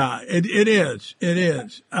 Yeah, it is. It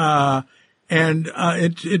is.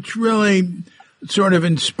 It's really sort of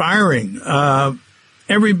inspiring.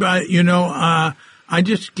 Everybody, I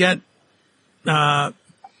just get,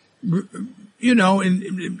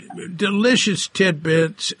 delicious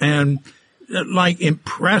tidbits and like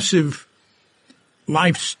impressive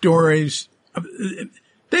life stories.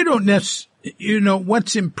 They don't necessarily,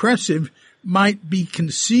 what's impressive might be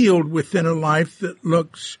concealed within a life that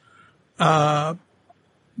looks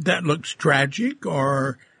tragic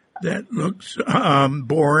or that looks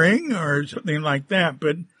boring or something like that.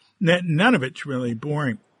 But none of it's really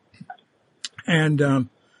boring. And and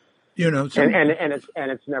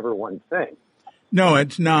it's never one thing. No,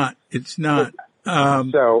 it's not. It's not.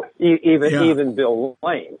 So even Bill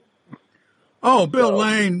Lane. Oh, Bill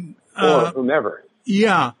Lane. Or whomever.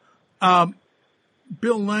 Yeah.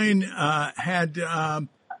 Bill Lane had,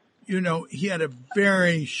 he had a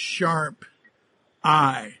very sharp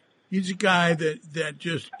eye. He's a guy that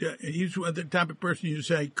just, he's the type of person you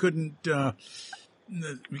say couldn't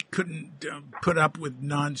put up with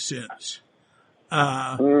nonsense.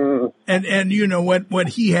 And what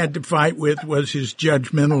he had to fight with was his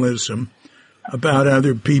judgmentalism about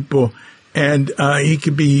other people. And, he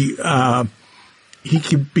could be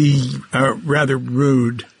rather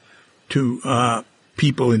rude to,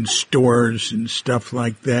 people in stores and stuff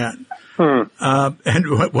like that. And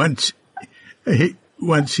once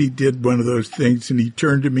he did one of those things and he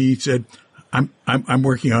turned to me, he said, I'm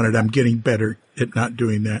working on it. I'm getting better at not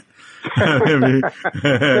doing that.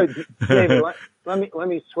 David, let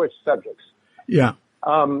me switch subjects. Yeah.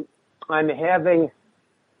 I'm having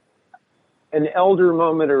an elder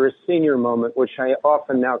moment or a senior moment, which I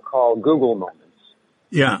often now call Google moments.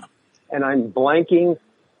 Yeah. And I'm blanking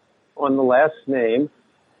on the last name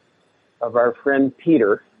of our friend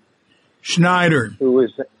Peter Schneider, who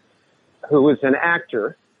was an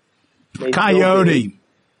actor. Coyote.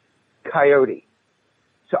 Coyote.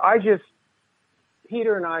 So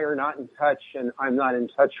Peter and I are not in touch, and I'm not in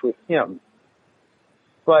touch with him.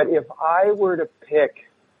 But if I were to pick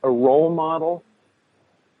a role model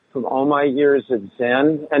from all my years at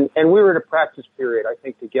Zen, and we were at a practice period, I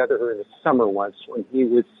think, together in the summer once when he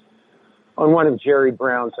was on one of Jerry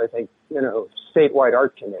Brown's, I think, statewide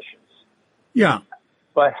art commissions. Yeah.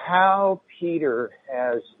 But how Peter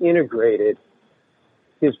has integrated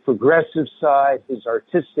his progressive side, his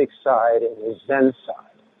artistic side, and his Zen side.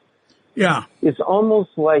 Yeah. Is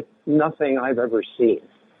almost like nothing I've ever seen.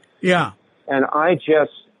 Yeah. And I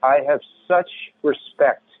have such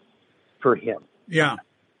respect for him. Yeah.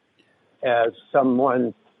 As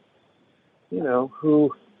someone,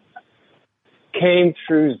 who came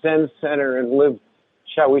through Zen Center and lived,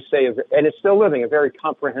 shall we say, and is still living a very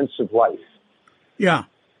comprehensive life. Yeah.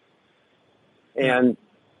 And,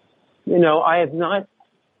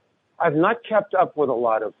 I've not kept up with a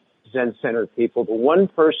lot of Zen Center people. The one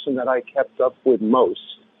person that I kept up with most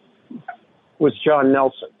was John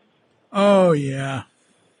Nelson. Oh, yeah.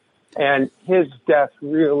 And his death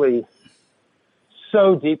really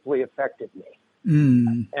so deeply affected me.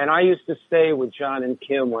 Mm. And I used to stay with John and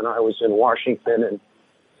Kim when I was in Washington,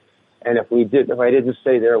 and if I didn't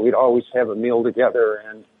stay there, we'd always have a meal together.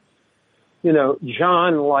 And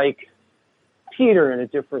John, like Peter in a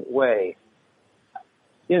different way,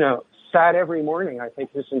 sat every morning, I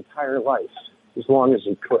think, his entire life, as long as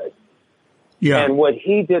he could. Yeah. And what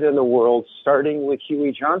he did in the world, starting with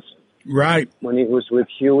Huey Johnson. Right. When he was with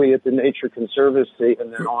Huey at the Nature Conservancy,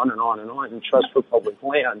 and then on and on and on in Trust for Public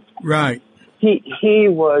Land. Right. He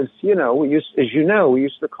was, we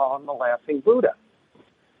used to call him the Laughing Buddha.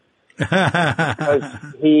 Because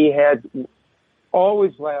he had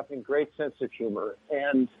always laughing, great sense of humor,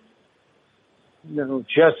 and,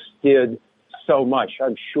 just did so much.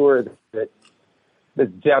 I'm sure that the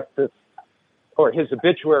depth of, or his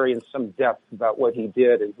obituary in some depth about what he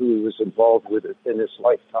did and who he was involved with in his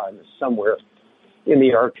lifetime is somewhere in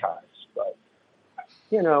the archives. But,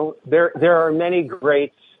 there are many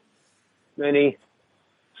greats, many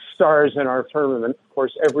stars in our firmament. Of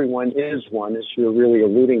course, everyone is one, as you're really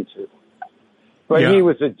alluding to. But he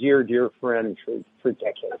was a dear, dear friend for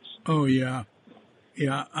decades. Oh, yeah.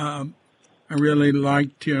 Yeah. I really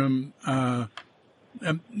liked him.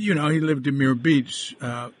 He lived in Muir Beach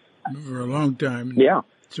for a long time. Yeah.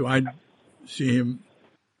 So I'd see him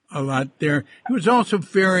a lot there. He was also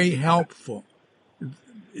very helpful.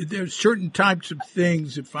 There's certain types of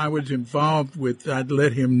things, if I was involved with, I'd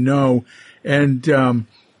let him know. And,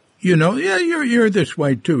 you're this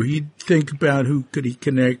way too. He'd think about who could he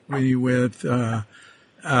connect with you with, or,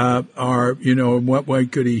 in what way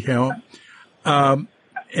could he help.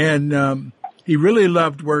 He really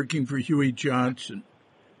loved working for Huey Johnson,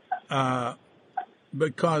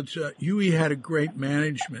 because Huey had a great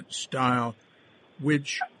management style,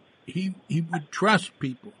 which he would trust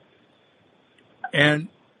people and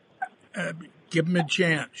give them a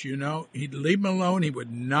chance. He'd leave them alone. He was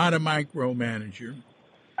not a micromanager,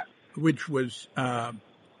 which was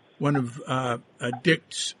one of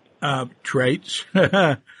Dick's traits.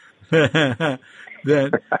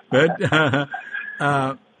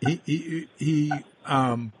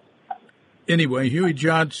 Anyway, Huey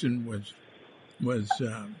Johnson was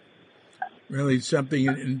really something,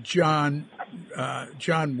 and John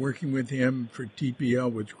working with him for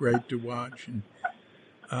TPL was great to watch, and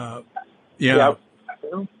yeah.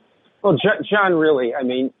 Well, John really,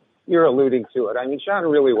 you're alluding to it. John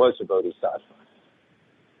really was a bodhisattva,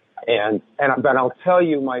 but I'll tell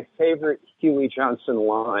you my favorite Huey Johnson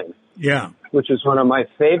line. Yeah. Which is one of my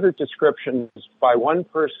favorite descriptions by one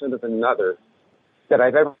person of another that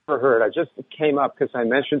I've ever heard. It came up because I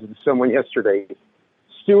mentioned it to someone yesterday.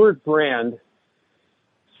 Stuart Brand,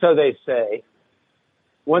 so they say,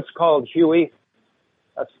 once called Huey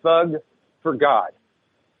a thug for God.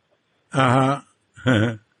 Uh-huh.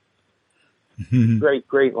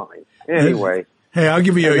 Great line. Anyway. Hey, I'll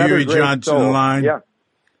give you a Huey Johnson soul. line. Yeah.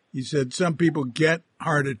 He said, some people get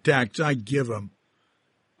heart attacks. I give them.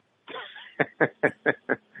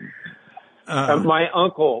 My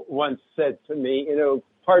uncle once said to me,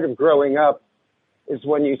 part of growing up is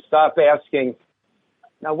when you stop asking,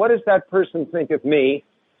 now what does that person think of me?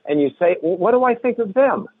 And you say, well, what do I think of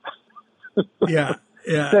them? Yeah.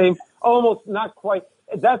 Same, almost not quite.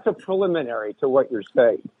 That's a preliminary to what you're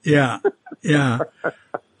saying. Yeah.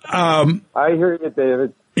 I hear you,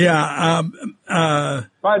 David. Yeah.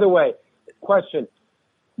 By the way, question.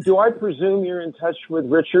 do I presume you're in touch with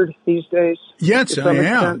Richard these days? Yes, I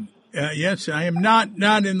am. Yes, I am not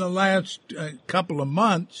in the last couple of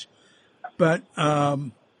months, but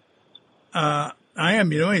I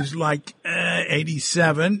am. He's like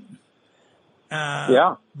 87.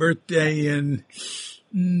 Birthday in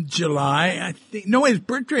July, I think. No, his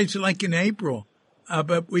birthday's like in April.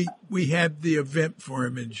 But we had the event for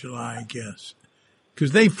him in July, I guess,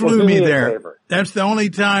 because they flew me there. That's the only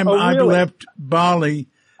time I've left Bali.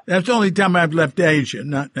 That's the only time I've left Asia.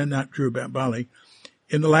 Not true about Bali.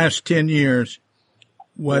 In the last 10 years,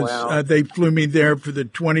 they flew me there for the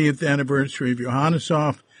 20th anniversary of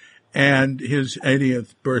Johannesov and his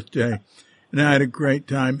 80th birthday, and I had a great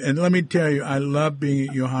time. And let me tell you, I love being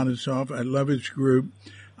at Johannesov. I love his group.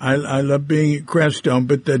 I love being at Crestone,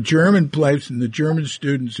 but the German place and the German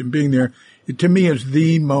students and being there, to me, is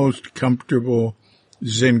the most comfortable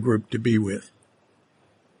Zen group to be with.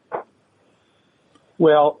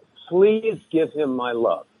 Well, please give him my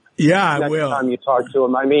love. Yeah, I will. Next time you talk to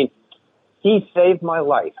him. I mean, he saved my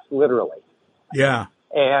life, literally. Yeah.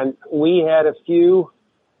 And we had a few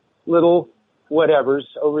little whatevers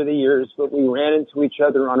over the years, but we ran into each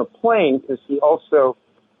other on a plane because he also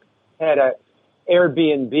had a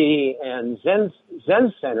Airbnb and Zen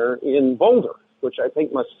Center in Boulder, which I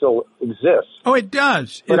think must still exist. Oh, it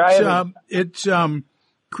does. But it's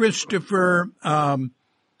Christopher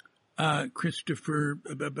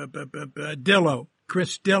Dillo.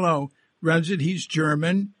 Chris Dillo runs it. He's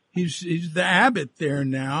German. He's the abbot there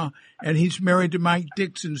now, and he's married to Mike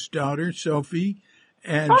Dixon's daughter, Sophie,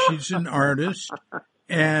 and she's an artist.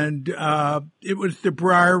 And it was the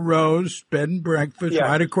Briar Rose bed and breakfast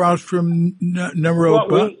right across from Naropa.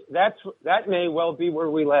 Well, that may well be where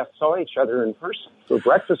we last saw each other in person for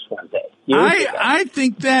breakfast one day. I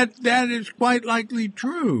think that is quite likely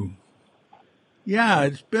true. Yeah,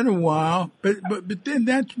 it's been a while, but then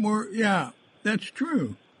that's more. Yeah, that's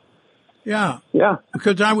true. Yeah. Yeah.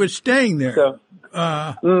 Because I was staying there. So,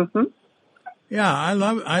 Yeah, I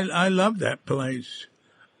love that place.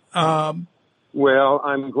 Well,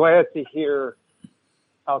 I'm glad to hear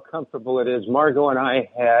how comfortable it is. Margot and I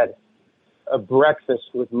had a breakfast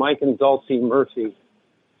with Mike and Dulcie Murphy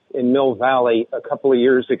in Mill Valley a couple of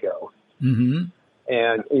years ago. Mm-hmm.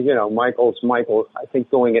 And, Michael, I think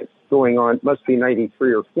going on, must be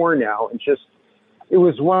 93 or 4 now. And it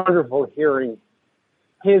was wonderful hearing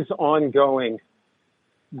his ongoing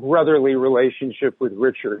brotherly relationship with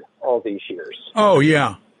Richard all these years. Oh,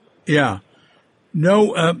 yeah. Yeah.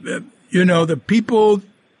 No, the people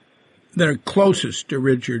that are closest to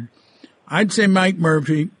Richard, I'd say Mike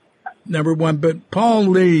Murphy, number one, but Paul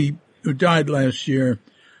Lee, who died last year,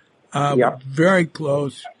 very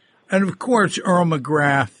close. And of course, Earl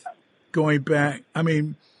McGrath going back. I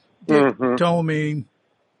mean, Dick told me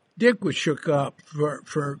Dick was shook up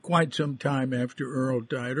for quite some time after Earl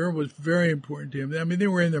died. Earl was very important to him. I mean, they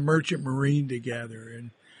were in the Merchant Marine together.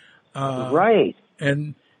 And, right.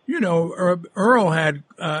 And, Earl had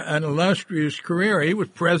an illustrious career. He was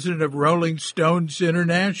president of Rolling Stones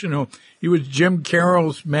International. He was Jim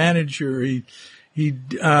Carroll's manager. He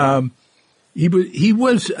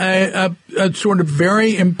was a sort of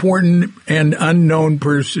very important and unknown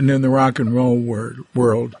person in the rock and roll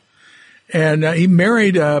world. And he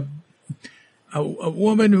married a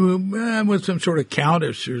woman who was some sort of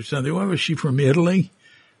countess or something. What was she, from Italy?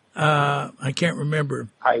 I can't remember.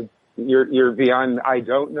 You're beyond, I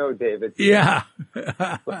don't know, David. Yeah.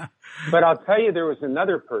 but I'll tell you, there was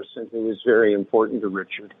another person who was very important to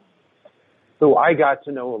Richard, who I got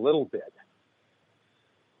to know a little bit,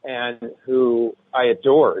 and who I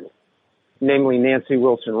adored, namely Nancy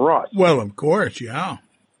Wilson Ross. Well, of course, yeah.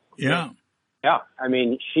 Yeah. Yeah. I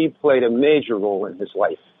mean, she played a major role in his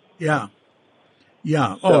life. Yeah.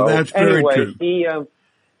 Yeah. So, that's very true.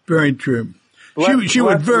 Very true. She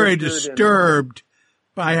was very disturbed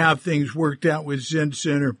by how things worked out with Zen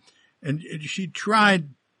Center. And she tried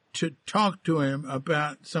to talk to him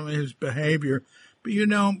about some of his behavior. But,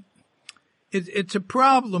 it's a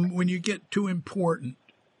problem when you get too important.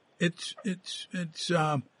 And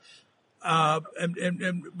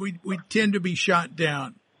we tend to be shot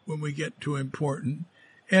down when we get too important.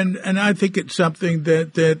 And I think it's something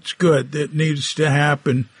that's good, that needs to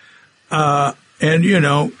happen. Sense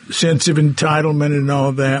of entitlement and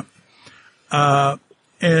all that.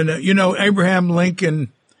 Abraham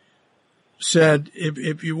Lincoln said,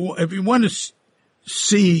 if you want to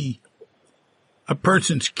see a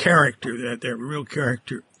person's character, that their real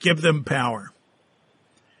character, give them power.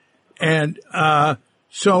 And, but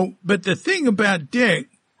the thing about Dick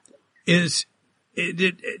is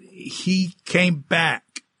he came back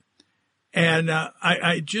And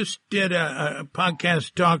I just did a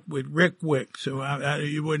podcast talk with Rick Wick, so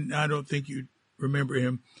I don't think you'd remember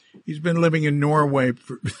him. He's been living in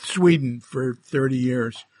Sweden for 30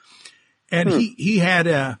 years. And he had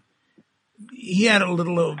a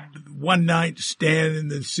little one night stand in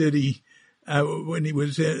the city when he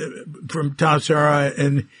was from Tassajara,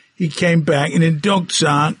 and he came back, and in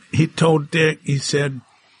Doksan, he told Dick,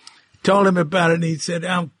 told him about it, and he said,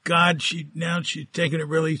 "Oh God, she's taking it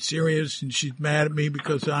really serious, and she's mad at me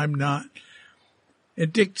because I'm not."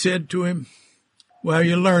 And Dick said to him, "Well,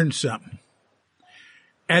 you learned something."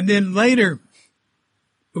 And then later,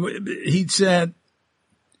 he said,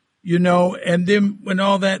 and then when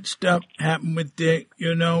all that stuff happened with Dick,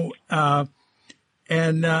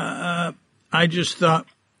 I just thought,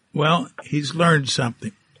 well, he's learned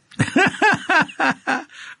something. I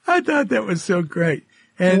thought that was so great.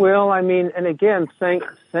 And, well, I mean, and again, thank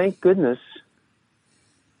goodness.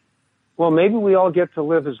 Well, maybe we all get to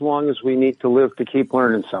live as long as we need to live to keep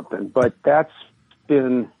learning something, but that's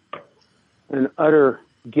been an utter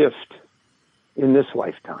gift in this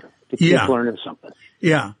lifetime to keep learning something.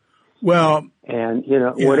 Yeah. Well, and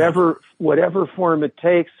whatever form it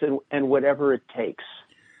takes and whatever it takes,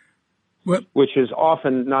 which is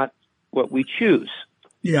often not what we choose.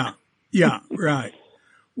 Yeah. Yeah. Right.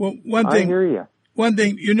 Well, one thing, I hear you. One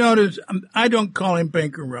thing you notice, I don't call him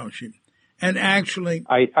Banker Roshi. And actually,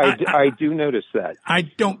 I do notice that. I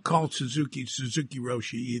don't call Suzuki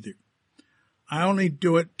Roshi either. I only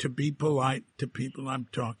do it to be polite to people I'm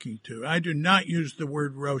talking to. I do not use the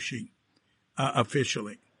word Roshi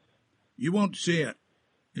officially. You won't see it.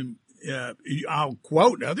 I'll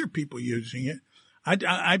quote other people using it.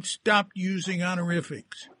 I've stopped using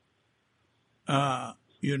honorifics.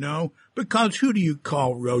 Because who do you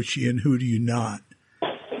call Roshi and who do you not?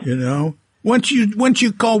 Once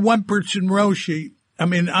you call one person Roshi, I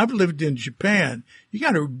mean, I've lived in Japan. You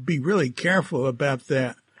got to be really careful about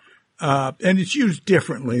that. And it's used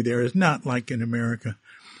differently there. It's not like in America.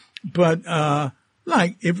 But,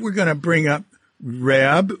 like if we're going to bring up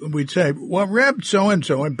Reb, we'd say, well, Reb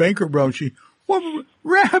so-and-so and Banker Roshi. Well,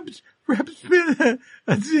 Reb's been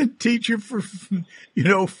a Zen teacher for,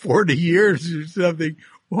 40 years or something.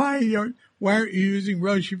 Why aren't you using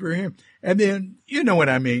Roshi for him? And then, you know what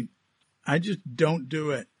I mean. I just don't do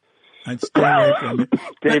it. I stay away from it.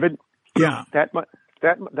 David? Yeah. That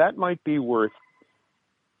might be worth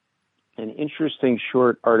an interesting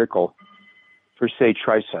short article for, say,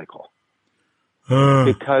 Tricycle.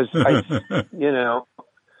 Because but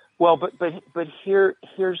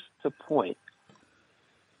here's the point.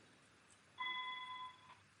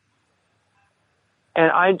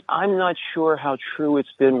 And I'm not sure how true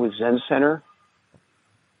it's been with Zen Center,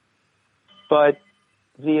 but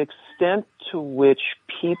the extent to which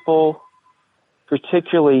people,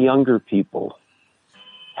 particularly younger people,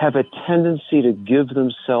 have a tendency to give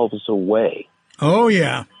themselves away. Oh,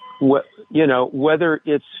 yeah. Whether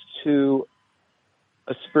it's to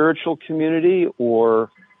a spiritual community or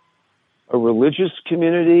a religious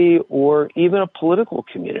community or even a political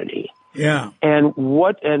community. Yeah. And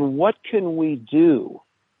what can we do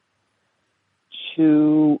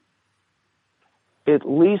to at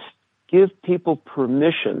least give people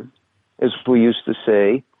permission, as we used to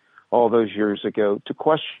say all those years ago, to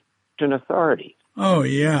question authority? Oh,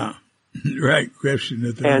 yeah. Right. Question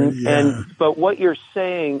authority. But what you're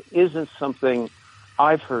saying isn't something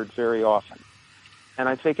I've heard very often. And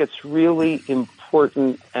I think it's really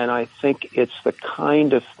important, and I think it's the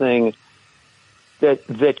kind of thing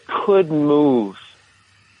that could move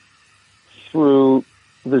through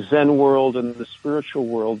the Zen world and the spiritual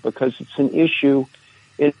world, because it's an issue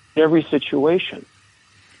in every situation.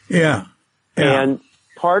 Yeah. And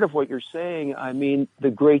part of what you're saying, I mean, the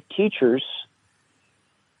great teachers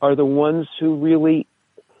are the ones who really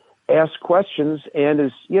ask questions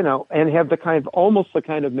and and have almost the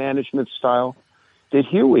kind of management style that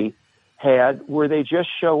Huey had, where they just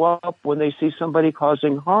show up when they see somebody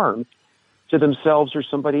causing harm to themselves or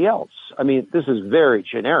somebody else. I mean, this is very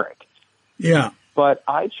generic. Yeah. But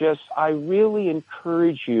I really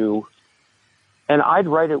encourage you, and I'd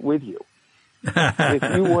write it with you.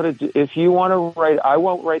 If you want to write, I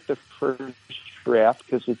won't write the first draft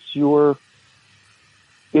because it's your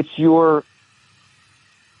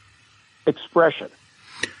expression.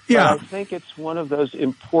 Yeah. But I think it's one of those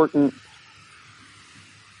important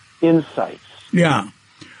insights. Yeah.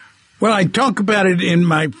 Well, I talk about it in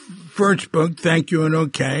my first book, Thank You and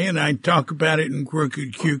Okay, and I talk about it in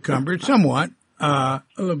Crooked Cucumber somewhat, a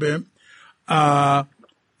little bit. I've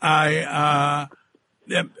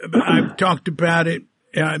talked about it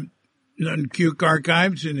on Cuke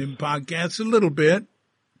Archives and in podcasts a little bit.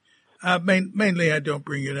 Mainly I don't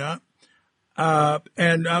bring it up.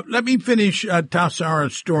 And let me finish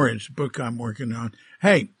Tassajara Stories, the book I'm working on.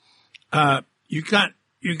 Hey, you got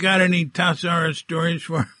any Tassajara stories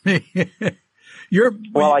for me?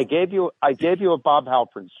 Well, I gave you a Bob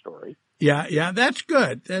Halpern story. Yeah, that's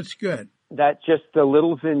good. That's good. That just a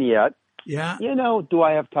little vignette. Yeah. Do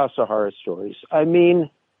I have Tassajara stories? I mean,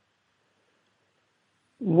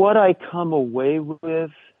 what I come away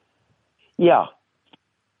with, yeah,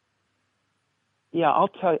 I'll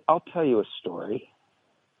tell you a story.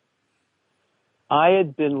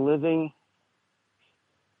 I'll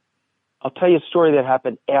tell you a story that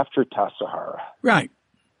happened after Tassajara. Right.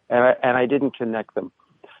 And I didn't connect them.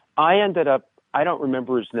 I ended up, I don't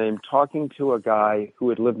remember his name, talking to a guy who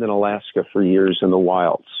had lived in Alaska for years in the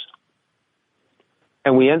wilds.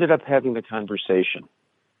 And we ended up having the conversation.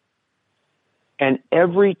 And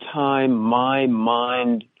every time my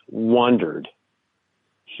mind wandered,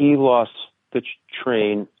 he lost the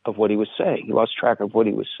train of what he was saying. He lost track of what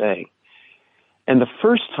he was saying. And the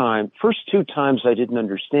first two times I didn't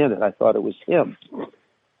understand it. I thought it was him.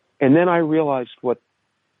 And then I realized what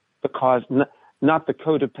the cause, not the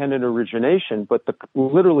codependent origination, but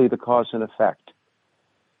literally the cause and effect,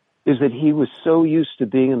 is that he was so used to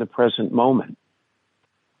being in the present moment.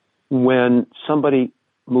 When somebody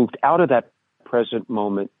moved out of that present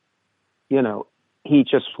moment, he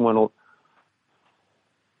just went a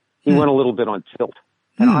little bit on tilt.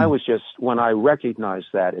 And I was when I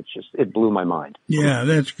recognized that, it blew my mind. Yeah,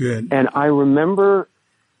 that's good. And I remember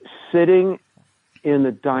sitting in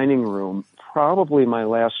the dining room, probably my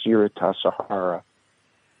last year at Tassajara,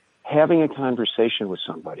 having a conversation with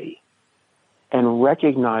somebody and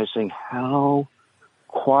recognizing how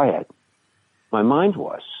quiet my mind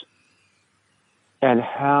was and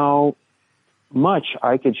how much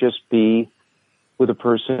I could just be with a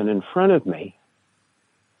person in front of me.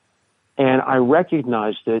 And I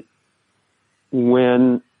recognized it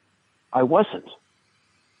when I wasn't.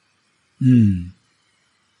 And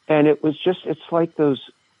it was it's like those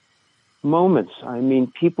moments. I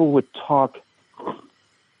mean, people would talk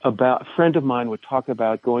about, a friend of mine would talk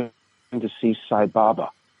about going to see Sai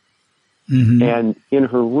Baba. And in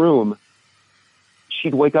her room,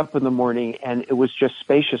 she'd wake up in the morning and it was just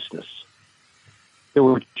spaciousness. There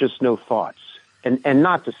were just no thoughts. And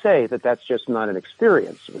not to say that that's just not an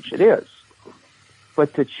experience, which it is,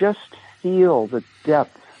 but to just feel the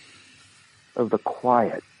depth of the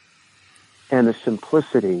quiet and the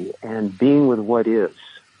simplicity and being with what is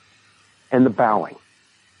and the bowing.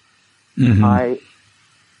 I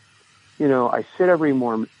sit every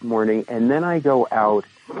morning and then I go out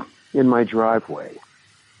in my driveway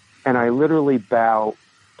and I literally bow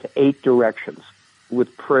to 8 directions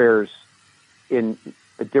with prayers in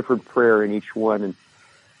a different prayer in each one, and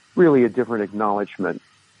really a different acknowledgement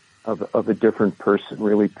of a different person,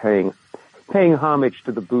 really paying homage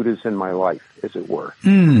to the Buddhas in my life, as it were.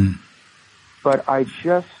 But I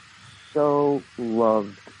just so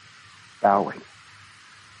loved bowing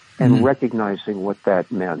and recognizing what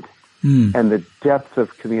that meant and the depth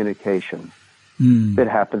of communication that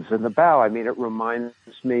happens in the bow. I mean, it reminds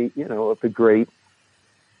me, of the great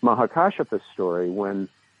Mahakashapa story when,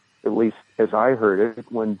 at least as I heard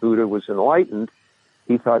it, when Buddha was enlightened,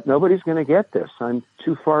 he thought, nobody's going to get this. I'm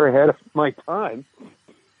too far ahead of my time.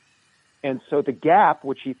 And so the gap,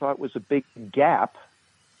 which he thought was a big gap,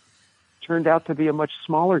 turned out to be a much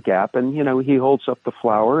smaller gap. And, he holds up the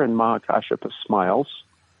flower and Mahakashapa smiles.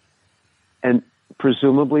 And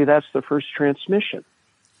presumably that's the first transmission.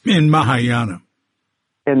 In Mahayana.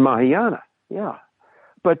 In Mahayana, yeah.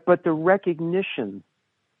 But the recognition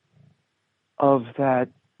of that,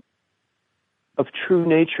 of true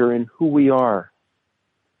nature and who we are.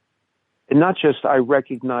 And not just I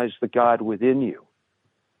recognize the God within you,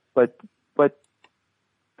 but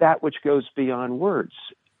that which goes beyond words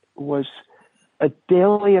was a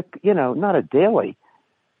daily, not a daily,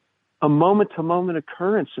 a moment-to-moment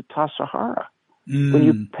occurrence at Tassajara when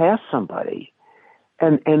you pass somebody.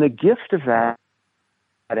 And the gift of that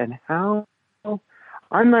and how,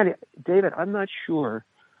 David, I'm not sure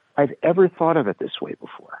I've ever thought of it this way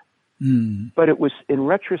before. But it was in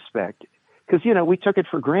retrospect, because, we took it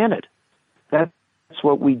for granted. That's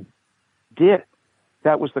what we did.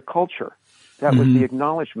 That was the culture. That was the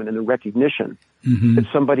acknowledgement and the recognition that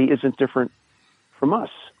somebody isn't different from us,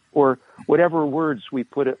 or whatever words we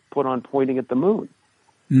put on pointing at the moon.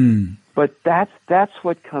 But that's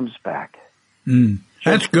what comes back.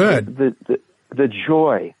 That's good. The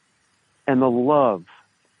joy and the love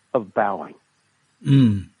of bowing.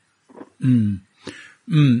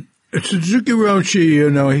 Suzuki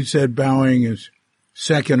Roshi, he said bowing is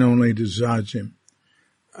second only to zazen.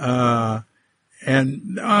 or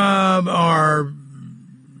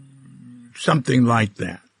something like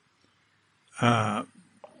that.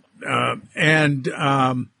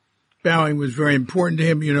 Bowing was very important to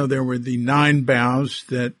him. You know, there were the 9 bows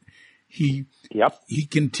that he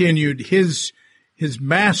continued. His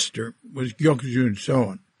master was Gyokujun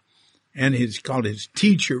Soen, and his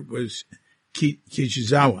teacher was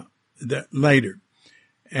Kishizawa later.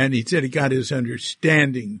 And he said he got his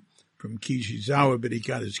understanding from Kishizawa, but he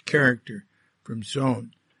got his character from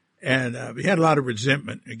Soen. And he had a lot of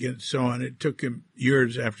resentment against Soen. It took him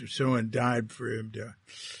years after Soen died for him to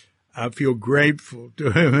feel grateful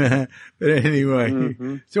to him. But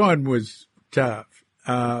anyway, Soen was tough.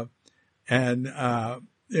 Never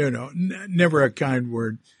a kind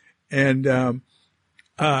word. And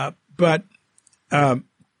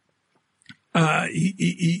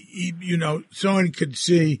Soen could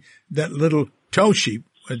see that little Toshi,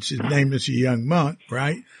 what's his name is a young monk,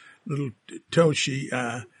 right? Little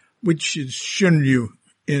Toshi, which is Shunryu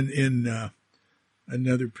in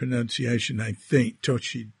another pronunciation, I think,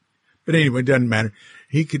 Toshi. But anyway, it doesn't matter.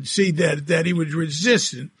 He could see that he was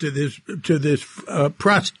resistant to this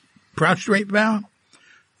prostrate vow.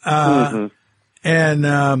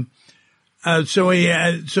 So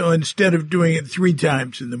instead of doing it 3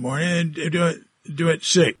 times in the morning, do it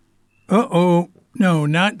 6. No,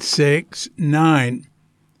 not 6, 9.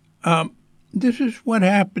 This is what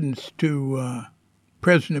happens to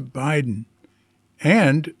President Biden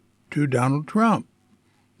and to Donald Trump.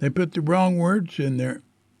 They put the wrong words in there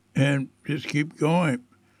and just keep going,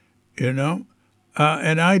 and I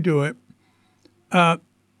do it.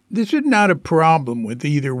 This is not a problem with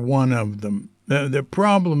either one of them. The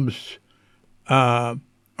problems are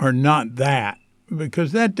not that,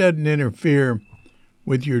 because that doesn't interfere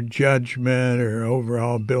with your judgment or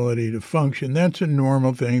overall ability to function. That's a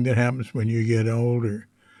normal thing that happens when you get older.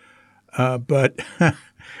 But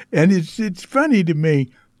and it's funny to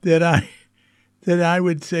me that I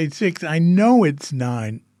would say 6. I know it's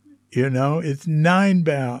 9. It's 9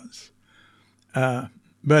 bows.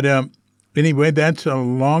 But anyway, that's a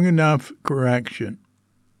long enough correction.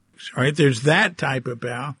 All right, there's that type of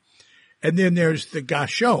bow. And then there's the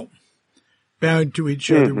gasho, bowing to each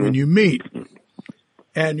other when you meet.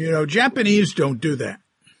 And, Japanese don't do that.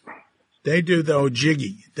 They do the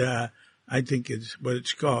ojigi, I think is what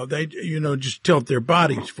it's called. They, just tilt their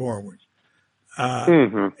bodies forward.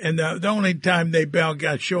 And the only time they bow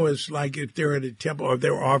gasho is like if they're at a temple or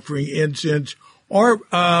they're offering incense. Or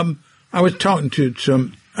I was talking to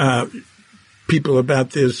some people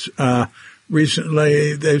about this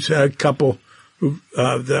recently. There's a couple who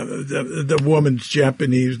the woman's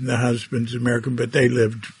Japanese and the husband's American, but they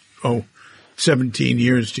lived 17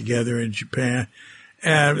 years together in Japan.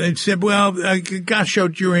 And they said, well,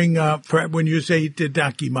 gasho during when you say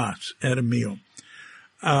itadakimasu at a meal.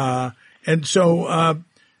 And so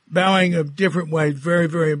bowing of different ways, very,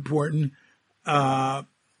 very important.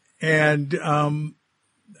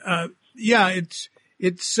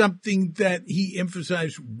 It's something that he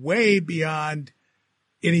emphasized way beyond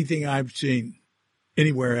anything I've seen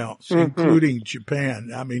anywhere else, including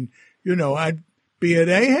Japan. I mean, I'd be at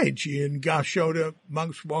Eiheiji and gasho to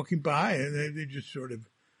monks walking by, and they just sort of,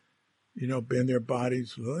 bend their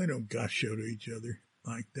bodies. Well, they don't gasho to each other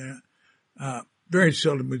like that. Very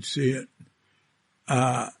seldom would see it.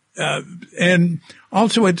 And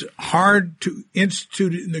also it's hard to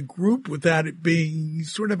institute it in the group without it being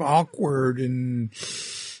sort of awkward and,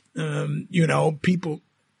 people,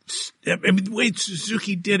 the way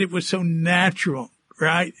Suzuki did it was so natural,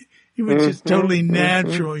 right? He was just totally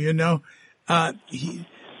natural,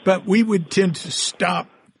 but we would tend to stop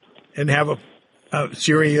and have a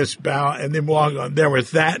serious bow and then walk on. There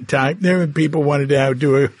was that type. There were people wanted to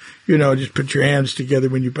do just put your hands together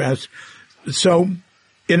when you pass. So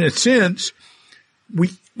in a sense,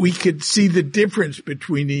 we could see the difference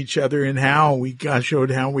between each other and how we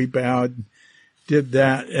gashoed, how we bowed, did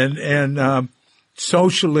that, and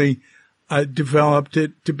socially developed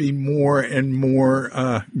it to be more and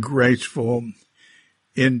more graceful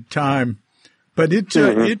in time. But it's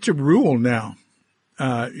a rule now.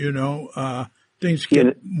 Things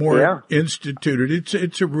get more instituted.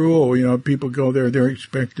 It's a rule. People go there; they're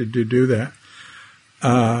expected to do that.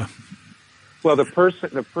 Well, the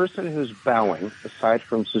person who's bowing, aside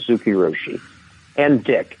from Suzuki Roshi and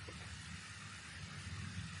Dick,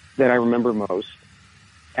 that I remember most,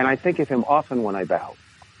 and I think of him often when I bow,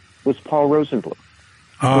 was Paul Rosenblum.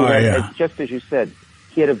 Just as you said,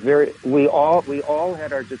 he had we all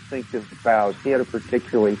had our distinctive bows. He had a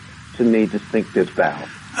particularly, to me, distinctive bow.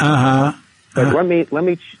 But let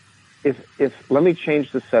me let me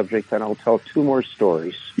change the subject, and I'll tell two more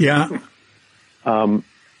stories. Yeah. And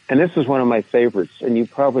this is one of my favorites, and you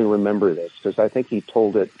probably remember this because I think he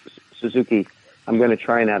told it, Suzuki. I'm going to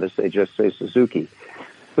try now to just say Suzuki.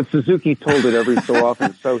 But Suzuki told it every so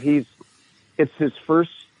often. So it's his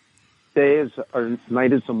first day or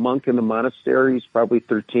night as a monk in the monastery. He's probably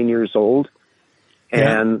 13 years old.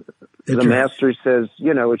 And the master says,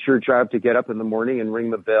 it's your job to get up in the morning and ring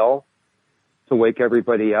the bell to wake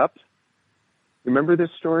everybody up. Remember this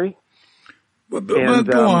story? Well,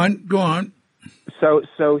 go on.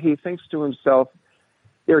 So he thinks to himself,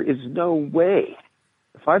 there is no way.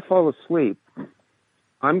 If I fall asleep,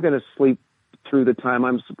 I'm going to sleep through the time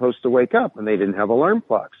I'm supposed to wake up. And they didn't have alarm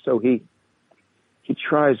clocks. So he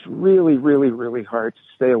tries really, really, really hard to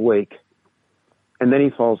stay awake. And then he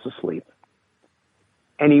falls asleep.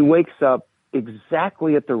 And he wakes up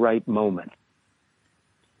exactly at the right moment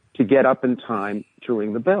to get up in time to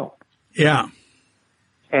ring the bell. Yeah.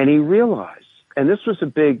 And he realized, and this was a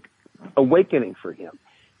big awakening for him,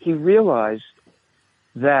 he realized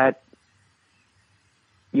that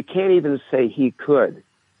you can't even say he could,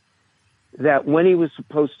 that when he was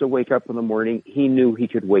supposed to wake up in the morning, he knew he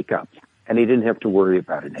could wake up and he didn't have to worry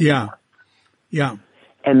about it anymore. Yeah.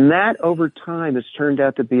 And that over time has turned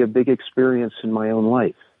out to be a big experience in my own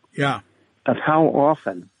life. Yeah. Of how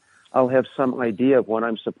often I'll have some idea of when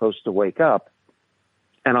I'm supposed to wake up,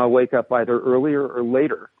 and I'll wake up either earlier or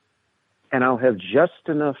later, and I'll have just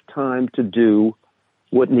enough time to do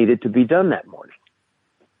what needed to be done that morning.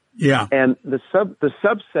 Yeah. And the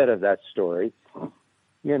subset of that story,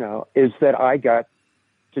 is that I got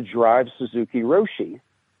to drive Suzuki Roshi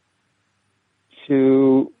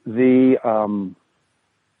to the,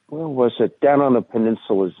 where was it? Down on the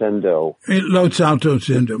peninsula, Zendo. Los Altos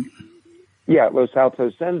Zendo. Yeah, Los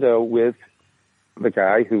Altos Zendo with the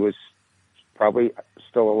guy who was probably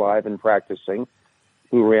still alive and practicing,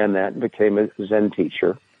 who ran that and became a Zen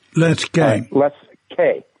teacher. Les K. Les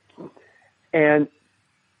K. And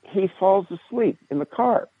he falls asleep in the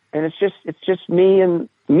car. And it's just me and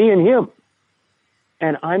him.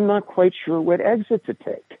 And I'm not quite sure what exit to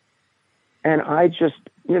take. And I just,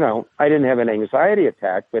 I didn't have an anxiety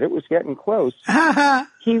attack, but it was getting close.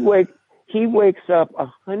 He wakes up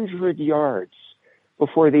 100 yards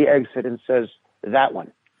before the exit and says, that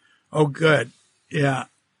one. Oh, good. Yeah.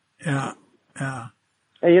 And,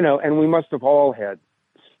 and we must have all had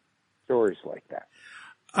stories like that.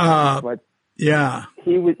 But yeah.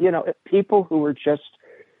 He was, people who were just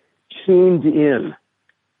tuned in.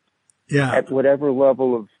 Yeah. At whatever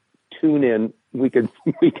level of tune in we can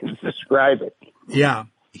describe it. Yeah.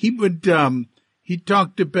 He would, he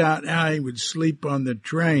talked about how he would sleep on the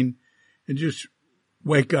train and just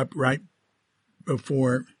wake up right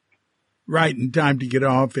in time to get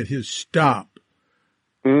off at his stop.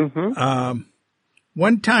 Mm-hmm.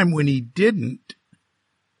 One time when he didn't,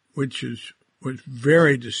 which was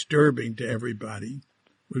very disturbing to everybody,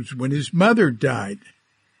 was when his mother died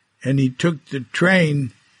and he took the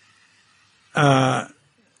train.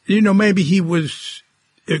 Maybe he was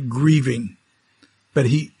grieving, but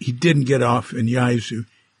he didn't get off in Yazoo.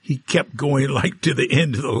 He kept going like to the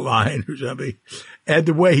end of the line or something. And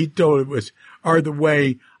the way he told it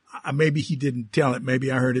maybe he didn't tell it.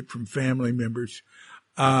 Maybe I heard it from family members,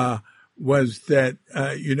 was that,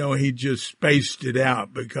 he just spaced it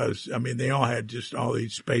out because, they all had just all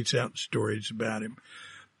these space out stories about him.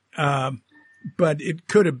 But it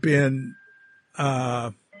could have been,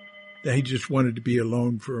 that he just wanted to be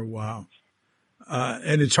alone for a while.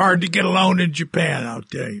 And it's hard to get alone in Japan, I'll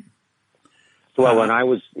tell you. Well, when I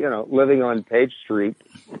was, living on Page Street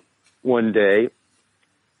one day,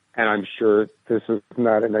 and I'm sure this is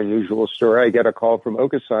not an unusual story, I get a call from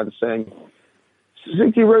Okasan saying,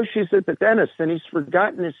 Suzuki Roshi's at the dentist and he's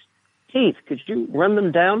forgotten his teeth. Could you run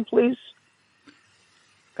them down, please?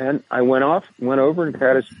 And I went over and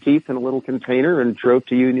got his teeth in a little container and drove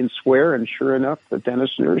to Union Square. And sure enough, the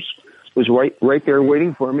dentist nurse was right there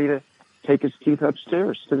waiting for me to take his teeth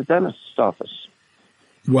upstairs to the dentist's office.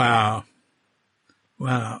 Wow.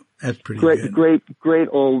 That's pretty good. Great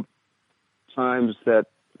old times that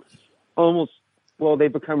they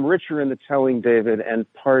become richer in the telling, David.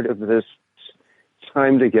 And part of this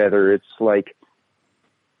time together, it's like,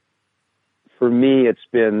 for me, it's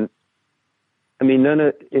been,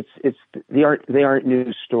 they aren't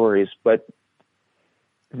new stories, but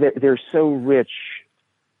they're so rich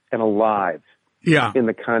and alive. Yeah. In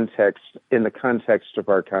the context of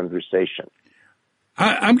our conversation.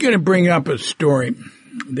 I'm going to bring up a story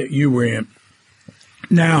that you were in.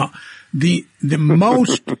 Now, the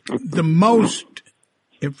most,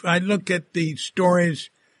 if I look at the stories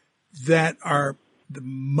that are the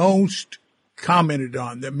most commented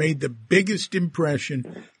on, that made the biggest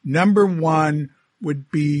impression. Number one would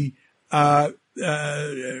be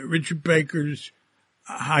Richard Baker's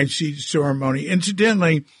high seat ceremony.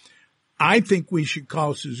 Incidentally, I think we should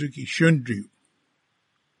call Suzuki Shunryu.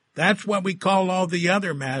 That's what we call all the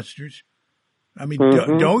other masters. I mean,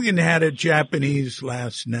 Dogen had a Japanese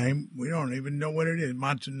last name. We don't even know what it is,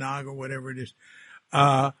 Matsunaga, whatever it is.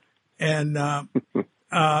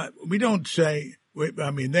 We don't say,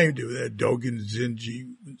 I mean, they do that, Dogen,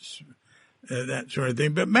 Zenji, that sort of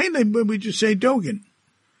thing. But mainly we just say Dogen.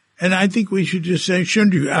 And I think we should just say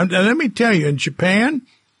Shunryu. Let me tell you, in Japan,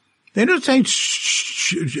 they don't say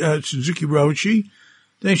Suzuki Roshi.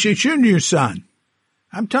 They say Shunryu-san.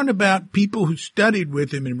 I'm talking about people who studied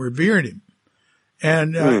with him and revered him.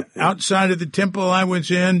 And outside of the temple I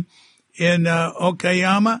was in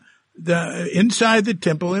Okayama, inside the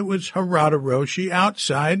temple, it was Harada Roshi.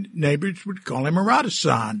 Outside, neighbors would call him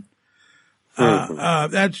Harada-san.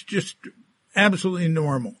 That's just absolutely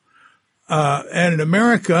normal. And in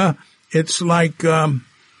America, it's like,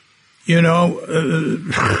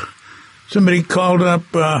 somebody called up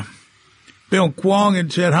Bill Kwong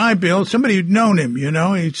and said, "Hi, Bill." Somebody who'd known him,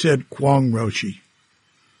 he said, "Kwong Roshi."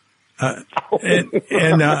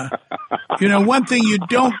 One thing, you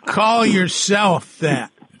don't call yourself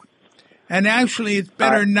that. And actually, it's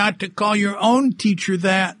better not to call your own teacher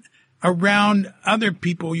that around other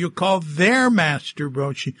people. You call their master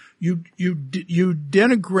Roshi. You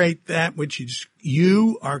denigrate that which is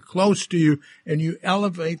you, are close to you, and you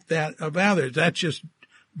elevate that of others. That's just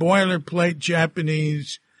boilerplate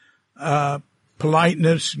Japanese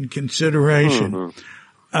politeness and consideration.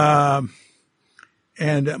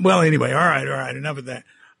 Anyway, all right, enough of that.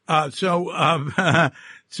 So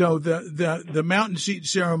the mountain seat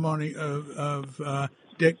ceremony of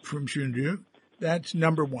Dick from Shunryu, that's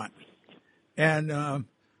number one. And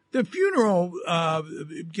the funeral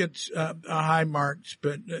gets high marks,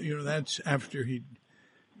 but that's after he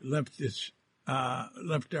left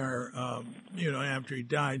after he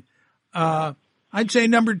died. I'd say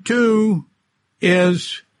number two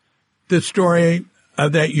is the story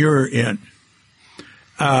that you're in.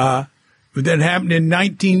 That happened in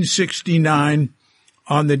 1969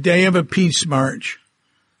 on the day of a peace march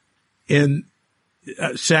in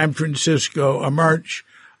San Francisco, a march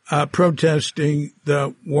protesting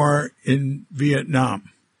the war in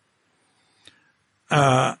Vietnam.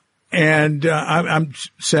 I'm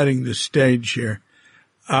setting the stage here.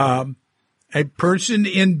 A person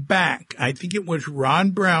in back, I think it was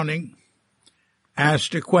Ron Browning,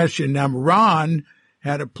 asked a question. Now, Ron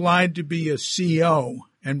had applied to be a CO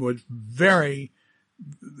and was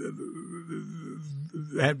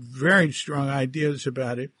had very strong ideas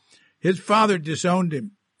about it. His father disowned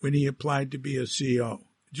him when he applied to be a CO.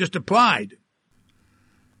 Just applied.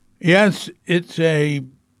 Yes, it's a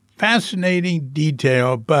fascinating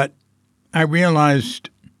detail, but I realized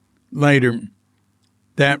later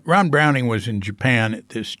that Ron Browning was in Japan at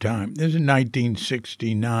this time. This is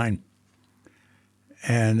 1969.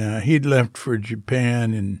 And he'd left for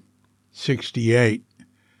Japan in 68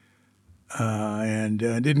 and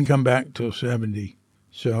didn't come back till 70.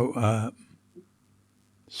 So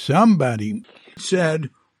somebody said,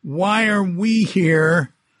 "Why are we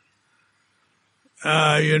here,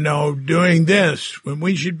 doing this when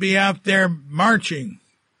we should be out there marching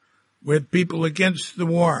with people against the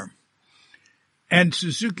war?" And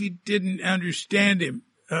Suzuki didn't understand him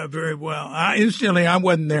very well. Instantly, I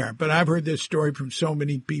wasn't there, but I've heard this story from so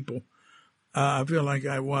many people. I feel like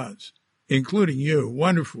I was, including you.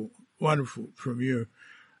 Wonderful from you.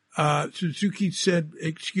 Suzuki said,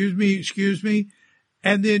 excuse me.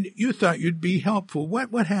 And then you thought you'd be helpful.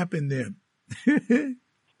 What happened then?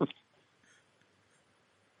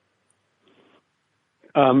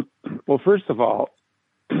 Well, first of all,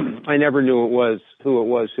 I never knew who it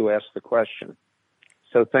was who asked the question.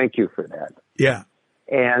 So thank you for that. Yeah.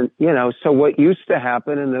 And, so what used to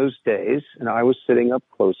happen in those days, and I was sitting up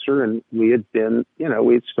closer, and we had been,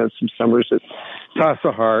 we had spent some summers at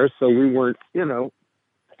Tassajara, so we weren't,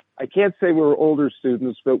 I can't say we were older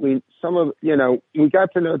students, but we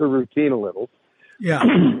got to know the routine a little. Yeah.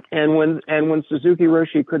 And when Suzuki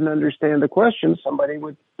Roshi couldn't understand the question, somebody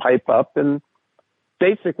would pipe up and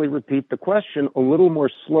basically repeat the question a little more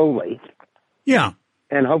slowly. Yeah.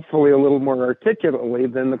 And hopefully a little more articulately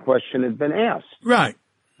than the question had been asked. Right.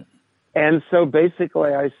 And so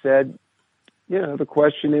basically I said, the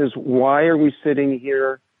question is, why are we sitting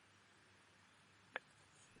here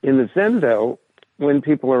in the Zendo when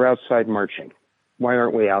people are outside marching? Why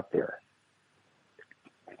aren't we out there?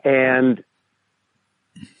 And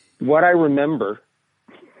what I remember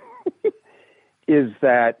is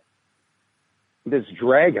that this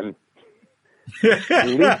dragon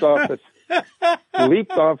leaped off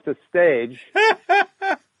the stage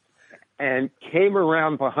and came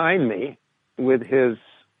around behind me with his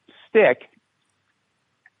stick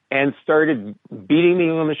and started beating me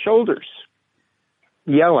on the shoulders,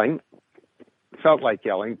 yelling, felt like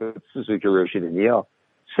yelling, but Suzuki Roshi didn't yell,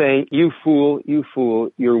 saying, you fool,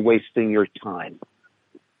 you're wasting your time.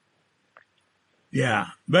 Yeah,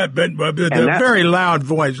 but the very loud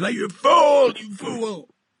voice, like, you fool,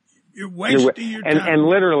 you're wasting your time. And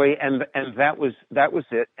literally, and that was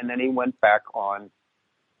it. And then he went back on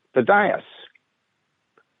the dais.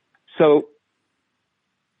 So,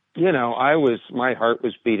 you know, my heart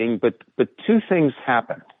was beating, but two things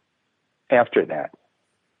happened after that.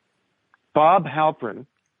 Bob Halpern,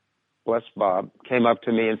 bless Bob, came up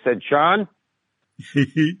to me and said, John,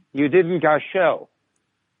 you didn't gasho.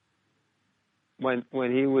 When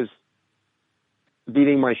he was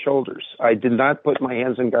beating my shoulders, I did not put my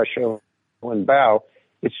hands in gasho and bow.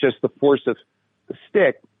 It's just the force of the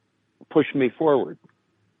stick pushed me forward,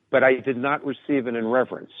 but I did not receive it in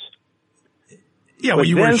reverence. Yeah, well,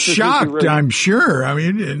 you were shocked, I'm sure. I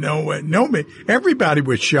mean, you didn't know what. Nobody, everybody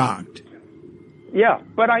was shocked. Yeah,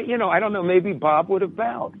 but I don't know. Maybe Bob would have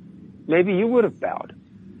bowed. Maybe you would have bowed.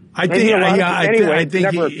 I think he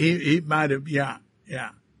might have. Yeah.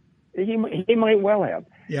 He might well have.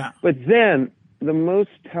 Yeah. But then the most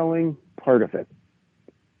telling part of it,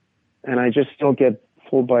 and I just still get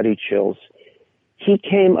full body chills, he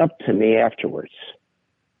came up to me afterwards,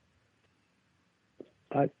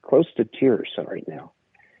 close to tears right now,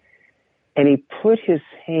 and he put his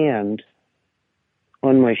hand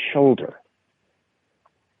on my shoulder.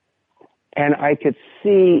 And I could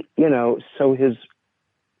see, so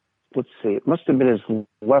it must have been his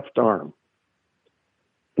left arm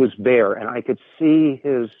was bare, and I could see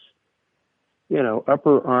his,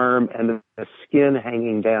 upper arm and the skin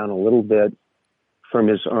hanging down a little bit from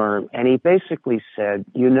his arm. And he basically said,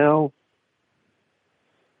 during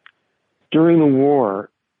the war,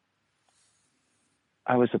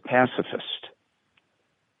 I was a pacifist.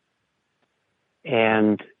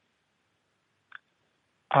 And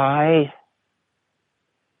I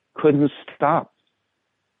couldn't stop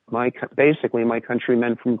my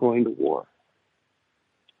countrymen from going to war.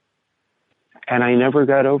 And I never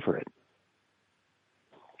got over it.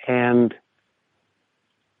 And,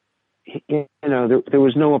 there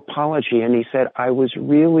was no apology. And he said, I was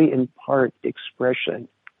really in part expressing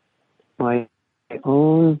my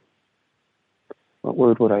own, what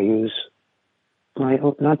word would I use? My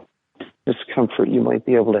own, not discomfort. You might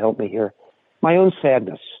be able to help me here. My own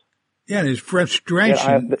sadness. Yeah, his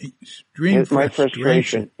frustration. My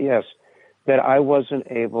frustration, yes, that I wasn't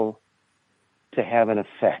able to have an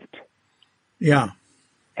effect. Yeah.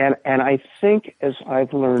 And I think, as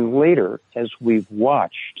I've learned later, as we've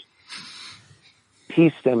watched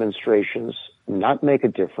peace demonstrations not make a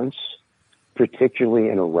difference, particularly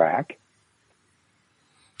in Iraq,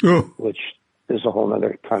 which is a whole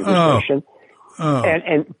other conversation.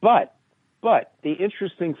 But the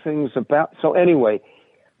interesting things so anyway,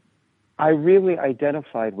 I really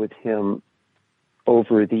identified with him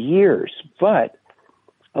over the years, but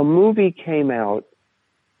a movie came out,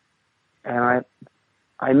 and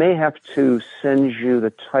I may have to send you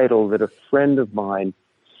the title that a friend of mine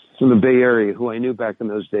from the Bay Area, who I knew back in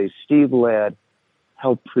those days, Steve Ladd,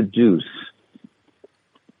 helped produce.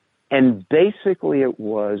 And basically it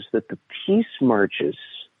was that the peace marches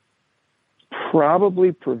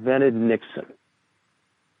probably prevented Nixon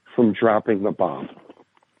from dropping the bomb.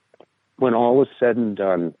 When all was said and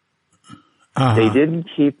done, they didn't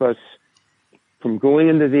keep us from going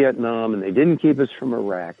into Vietnam, and they didn't keep us from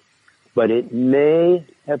Iraq, but it may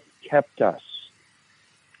have kept us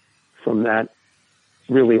from that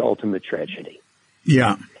really ultimate tragedy.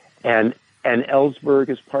 Yeah. And Ellsberg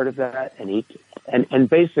is part of that, and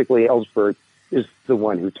basically Ellsberg is the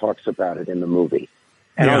one who talks about it in the movie.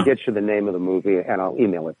 And I'll get you the name of the movie, and I'll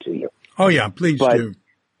email it to you. Oh yeah, please do.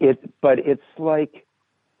 But it's like,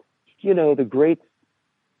 the great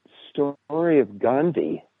story of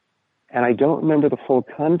Gandhi, and I don't remember the full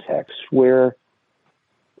context, where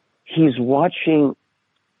he's watching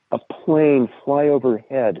a plane fly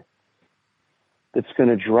overhead that's going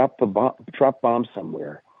to drop bomb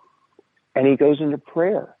somewhere. And he goes into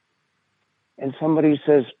prayer. And somebody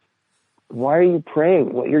says, why are you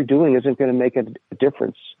praying? What you're doing isn't going to make a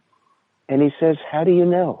difference. And he says, how do you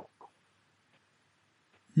know?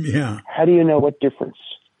 Yeah. How do you know what difference?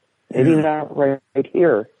 Maybe not right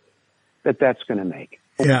here, but that's going to make.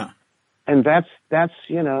 Yeah. And that's, that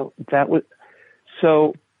was,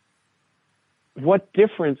 so what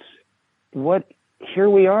difference, what here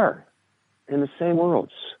we are in the same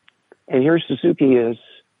worlds. And here Suzuki is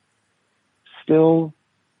still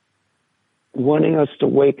wanting us to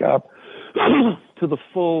wake up to the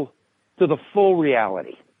full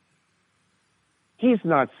reality. He's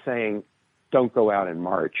not saying don't go out and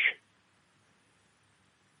march.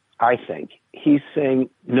 I think he's saying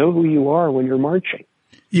know who you are when you're marching.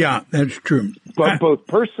 Yeah, that's true. But both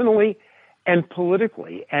personally and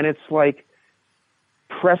politically. And it's like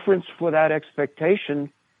preference for that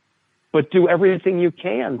expectation, but do everything you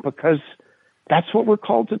can, because that's what we're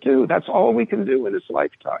called to do. That's all we can do in this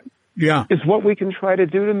lifetime. Yeah. Is what we can try to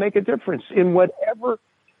do to make a difference in whatever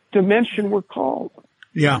dimension we're called.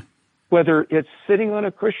 Yeah. Whether it's sitting on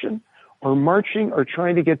a cushion or marching or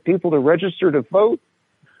trying to get people to register to vote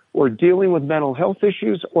or dealing with mental health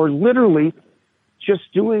issues or literally just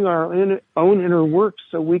doing our own inner work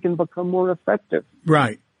so we can become more effective.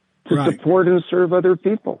 Right. To support and serve other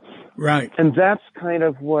people. Right. And that's kind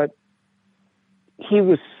of what he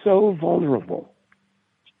was, so vulnerable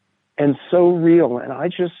and so real. And I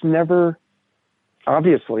just never,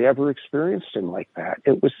 obviously, ever experienced him like that.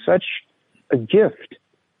 It was such a gift.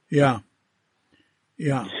 Yeah.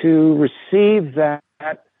 Yeah. To receive that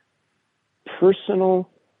personal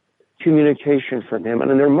communication from him.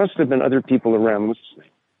 And there must have been other people around listening.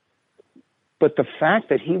 But the fact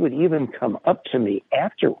that he would even come up to me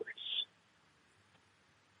afterwards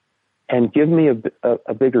and give me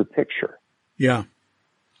a bigger picture. Yeah.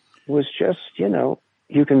 Was just, you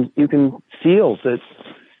can feel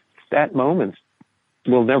that moment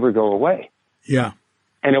will never go away. Yeah.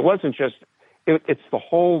 And it wasn't just, it's the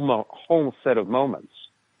whole set of moments.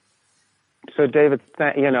 So David,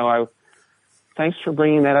 thanks for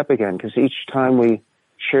bringing that up again, because each time we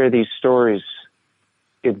share these stories,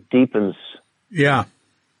 it deepens. Yeah.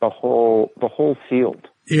 The whole field.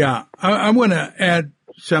 Yeah. I want to add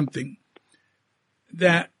something,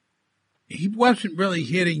 that he wasn't really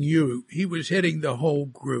hitting you. He was hitting the whole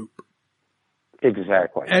group.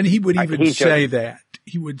 Exactly. And he would even say that.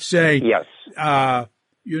 He would say, yes, I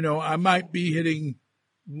might be hitting.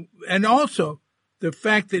 And also the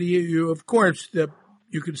fact that you of course,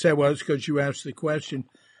 you could say, well, it's because you asked the question,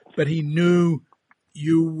 but he knew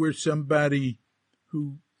you were somebody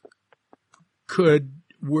who that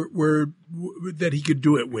he could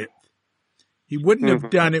do it with. He wouldn't have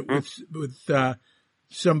done it with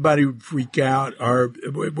somebody who'd freak out or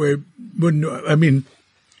wouldn't. I mean,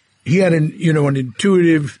 he had an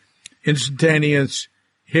intuitive, instantaneous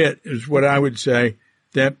hit, is what I would say,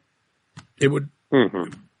 that it would,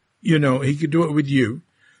 he could do it with you.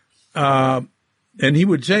 And he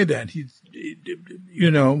would say that he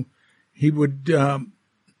would,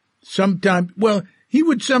 he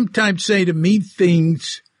would sometimes say to me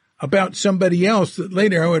things about somebody else that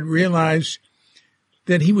later I would realize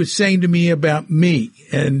that he was saying to me about me.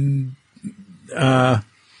 And, but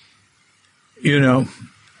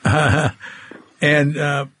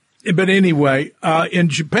anyway, in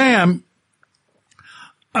Japan,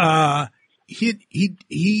 I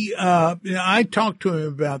talked to him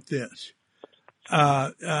about this.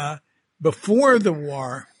 Before the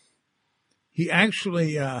war, he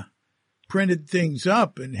actually, printed things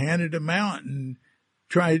up and handed them out and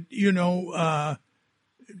tried, he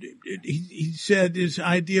said his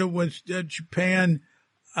idea was that Japan,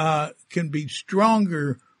 can be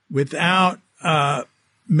stronger without,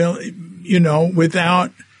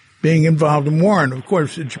 without being involved in war. And of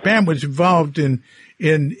course, Japan was involved in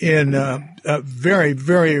a very,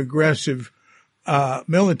 very aggressive,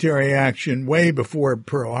 military action way before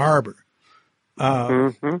Pearl Harbor,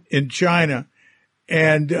 in China.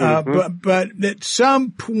 And, but at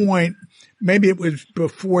some point, maybe it was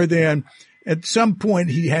before then, at some point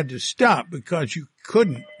he had to stop because you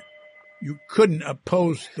couldn't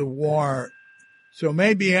oppose the war. So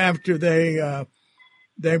maybe after they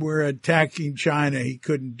were attacking China, he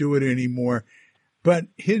couldn't do it anymore. But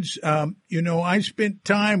his, I spent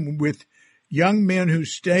time with young men who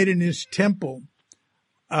stayed in his temple,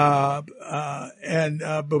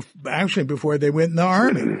 actually before they went in the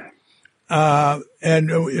army.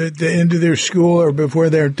 And at the end of their school or before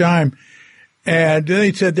their time. And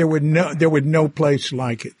they said there was no place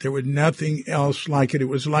like it. There was nothing else like it. It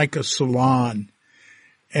was like a salon.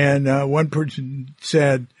 And, one person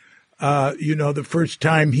said, the first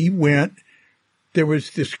time he went, there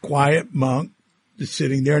was this quiet monk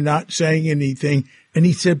sitting there not saying anything. And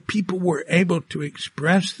he said people were able to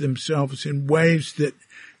express themselves in ways that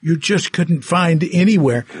you just couldn't find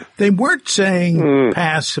anywhere. They weren't saying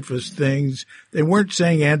pacifist things. They weren't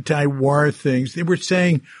saying anti-war things. They were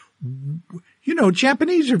saying,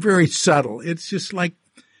 Japanese are very subtle. It's just like,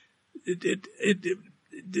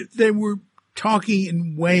 they were talking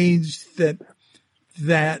in ways that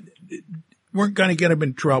weren't going to get him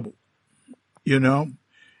in trouble, you know?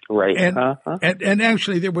 Right. And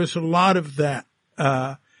actually there was a lot of that,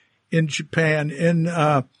 in Japan. In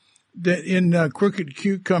Crooked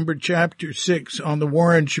Cucumber chapter 6 on the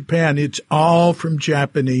war in Japan, it's all from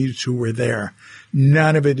Japanese who were there.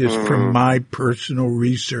 None of it is from my personal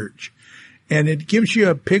research. And it gives you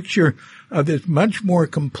a picture of this much more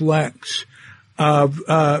complex of,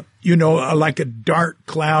 like a dark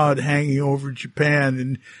cloud hanging over Japan,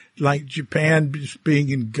 and like Japan just being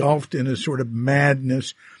engulfed in a sort of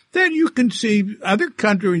madness. Then you can see other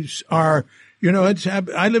countries are,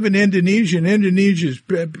 I live in Indonesia, and Indonesia's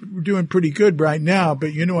doing pretty good right now. But,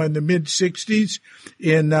 in the mid 60s,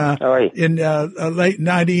 in late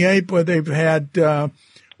 98, where they've had, the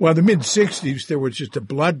mid 60s, there was just a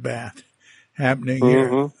bloodbath happening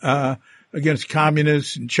here, against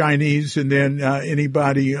communists and Chinese, and then,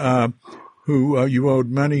 anybody, who, you owed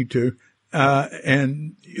money to,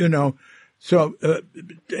 and the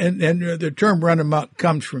term run amok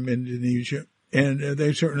comes from Indonesia, and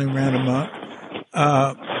they certainly ran amok.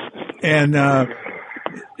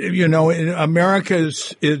 America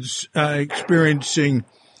is experiencing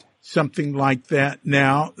something like that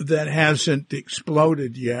now that hasn't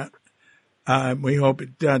exploded yet. We hope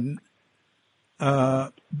it doesn't.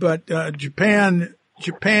 But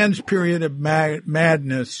Japan's period of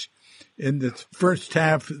madness in the first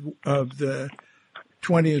half of the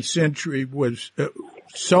 20th century was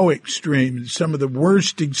so extreme. Some of the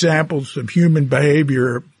worst examples of human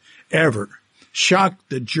behavior ever. Shocked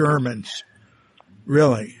the Germans.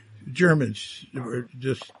 Really. The Germans were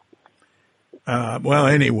just,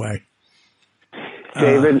 anyway.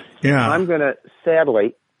 David, I'm going to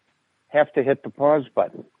sadly have to hit the pause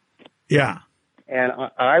button. Yeah. And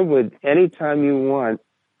I would, anytime you want,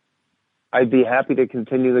 I'd be happy to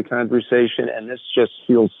continue the conversation. And this just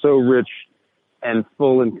feels so rich and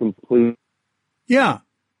full and complete. Yeah,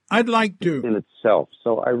 I'd like to. In itself.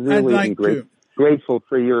 So I really am grateful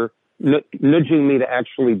for your nudging me to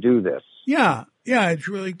actually do this. Yeah, it's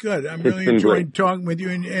really good. I'm really enjoying talking with you,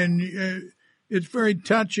 and it's very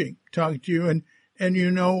touching talking to you. And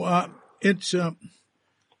it's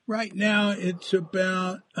right now it's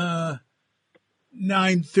about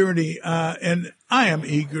 9:30, and I am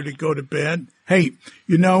eager to go to bed. Hey,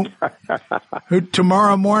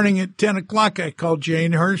 tomorrow morning at 10 o'clock, I called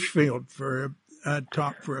Jane Hirschfield for a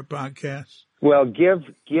talk for a podcast. Well,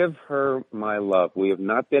 give her my love. We have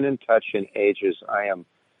not been in touch in ages. I am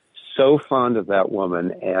so fond of that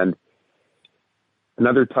woman. And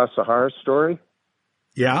another Tassajara story.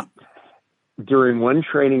 Yeah. During one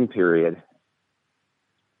training period,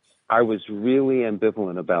 I was really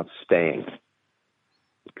ambivalent about staying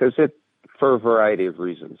for a variety of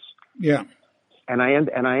reasons. Yeah. And I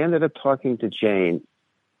ended up talking to Jane,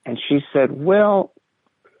 and she said, well,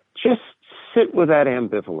 just sit with that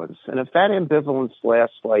ambivalence. And if that ambivalence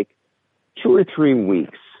lasts like 2 or 3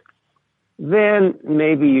 weeks, then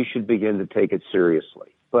maybe you should begin to take it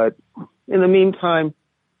seriously. But in the meantime,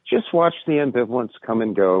 just watch the ambivalence come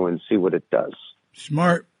and go and see what it does.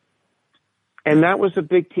 Smart. And that was a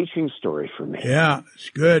big teaching story for me. Yeah, it's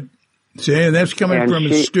good. See, that's coming from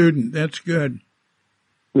a student. That's good.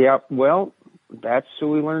 Yeah, well, that's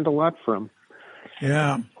who we learned a lot from.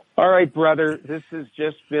 Yeah. All right, brother. This has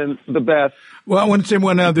just been the best. Well, I want to say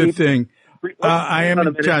one other thing. I am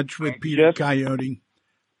in touch with Peter Coyote,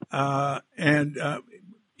 and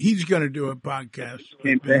he's going to do a podcast.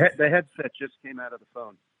 The headset just came out of the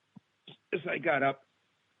phone as I got up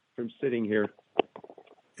from sitting here.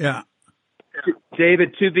 Yeah.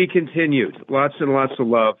 David, to be continued. Lots and lots of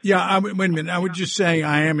love. Yeah, wait a minute. I was just saying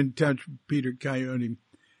I am in touch with Peter Coyote,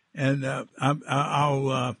 and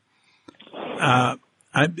I'll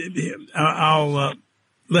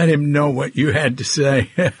let him know what you had to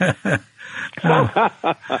say.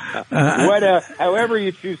 However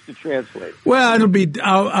you choose to translate. Well,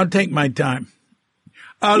 I'll take my time.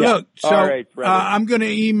 Look, so all right, I'm going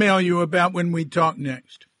to email you about when we talk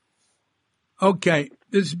next. Okay,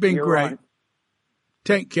 this has been great. On.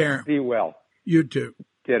 Take care. Be well. You too.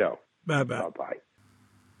 Ditto. Bye-bye. Bye-bye.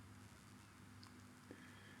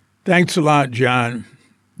 Thanks a lot, John.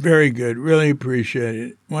 Very good. Really appreciate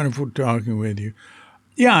it. Wonderful talking with you.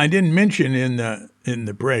 Yeah, I didn't mention in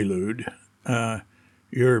the prelude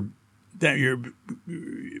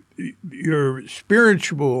your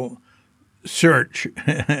spiritual search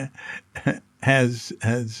has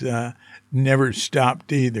never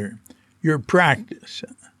stopped either. Your practice,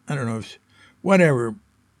 I don't know if whatever,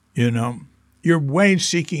 your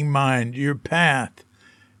way-seeking mind, your path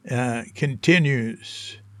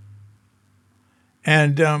continues.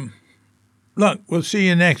 And look, we'll see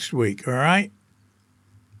you next week, all right?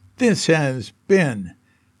 This has been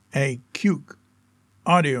a Cuke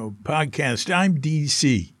Audio podcast. I'm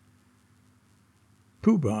DC,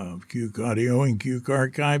 Poobah of Cuke Audio and Cuke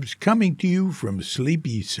Archives, coming to you from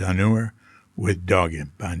sleepy Sanur with Doggett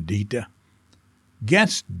Bandita.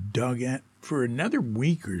 Guest Doggett for another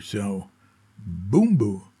week or so, Boom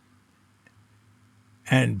Boo,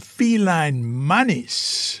 and Feline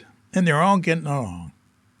Manis, and they're all getting along.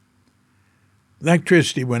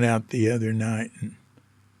 Electricity went out the other night, and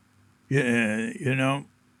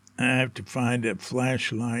I have to find a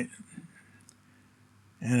flashlight,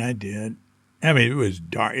 and I did. I mean, it was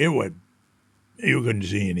dark. You couldn't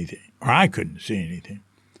see anything, or I couldn't see anything.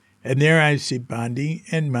 And there I see Bondi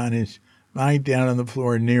and Manis lying down on the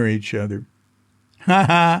floor near each other. Ha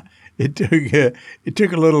ha! It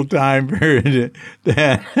took a little time for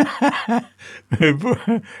that.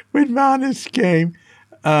 When Manis came,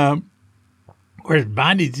 of course,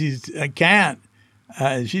 Bondi sees a cat.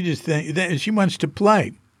 She just thinks that she wants to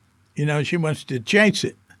play. She wants to chase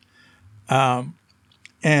it. So,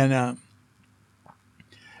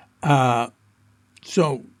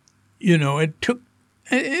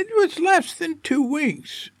 it was less than 2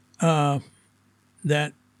 weeks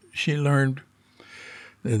that she learned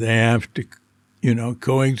that they have to,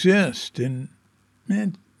 coexist. And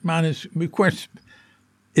Manis, of course,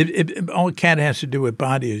 all a cat has to do with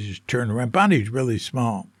Bondi is just turn around. Bondi's really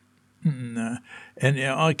small. And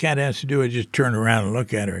all a cat has to do is just turn around and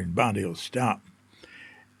look at her, and Bondi will stop.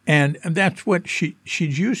 And that's what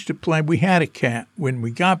she's used to play. We had a cat when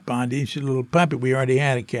we got Bondi. She's a little puppy. We already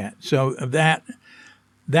had a cat. So that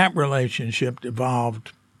relationship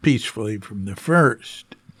evolved peacefully from the first.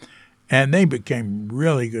 And they became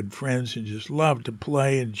really good friends and just loved to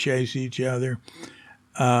play and chase each other.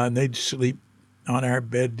 And they'd sleep on our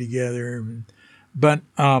bed together. But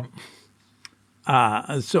so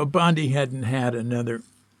Bondi hadn't had another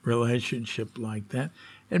relationship like that.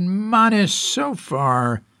 And Manis so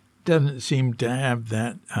far doesn't seem to have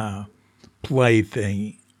that play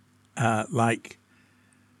thing like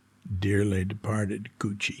dearly departed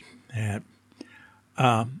Gucci had.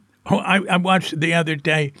 I watched the other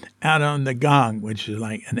day out on the Gong, which is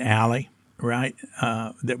like an alley, right,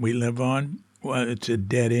 that we live on. Well, it's a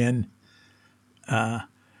dead-end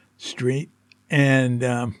street. And,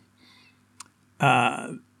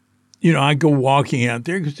 I go walking out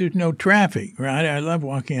there because there's no traffic, right? I love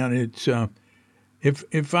walking out. It's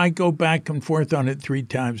if I go back and forth on it 3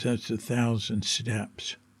 times, that's 1,000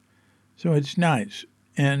 steps. So it's nice.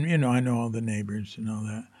 And, I know all the neighbors and all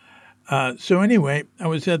that. So anyway, I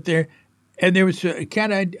was out there, and there was a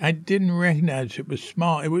cat I didn't recognize. It was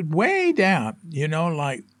small. It was way down,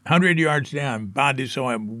 like 100 yards down. Bondi saw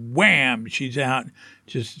him, wham, she's out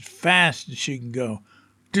just as fast as she can go.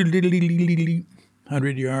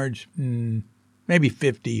 100 yards, maybe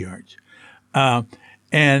 50 yards. So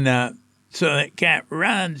that cat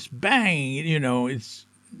runs, bang, it's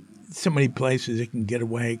so many places it can get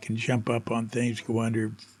away. It can jump up on things, go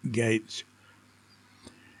under gates.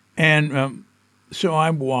 And so I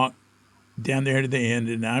walk down there to the end,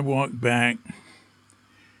 and I walk back.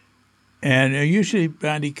 And usually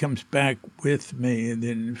Bondi comes back with me, and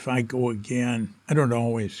then if I go again, I don't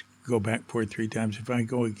always go back 4 or 3 times. If I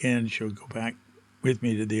go again, she'll go back with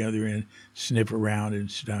me to the other end, sniff around and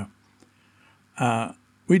stuff.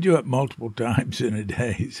 We do it multiple times in a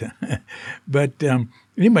day. So. But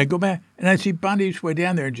anyway, go back, and I see Bondi's way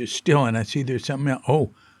down there just still, and I see there's something else.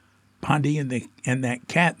 Oh, Bondi and that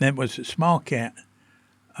cat, that was a small cat,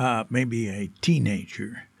 maybe a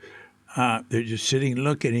teenager. They're just sitting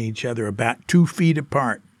looking at each other about 2 feet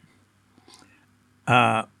apart.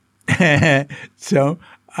 So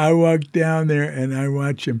I walk down there and I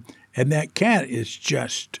watch him. And that cat is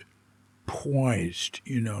just poised,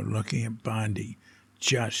 looking at Bondi,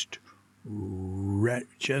 just ready.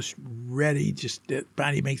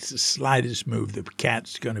 Bondi makes the slightest move, the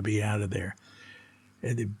cat's going to be out of there.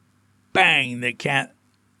 And then bang, the cat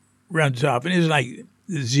runs off. And it's like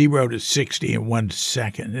 0 to 60 in 1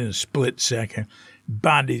 second, in a split second.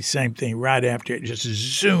 Bondi, same thing, right after it, just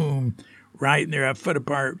zoom, right, and they're a foot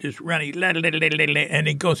apart, just running,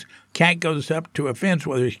 and cat goes up to a fence,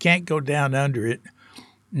 whether he can't go down under it.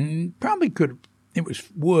 Probably could have, it was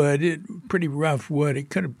wood, pretty rough wood, it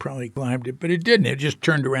could have probably climbed it, but it didn't. It just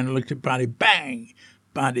turned around and looked at Bondi, bang,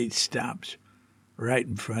 Bondi stops right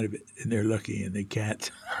in front of it, and they're looking at the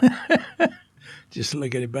cats. Just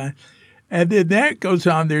look at it, Bondi. And then that goes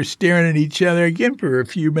on. They're staring at each other again for a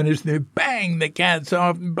few minutes. And then bang, the cat's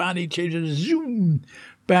off, and Bondi changes, zoom,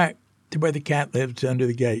 back to where the cat lives under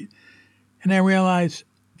the gate. And I realized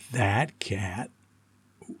that cat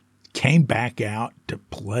came back out to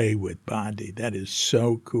play with Bondi. That is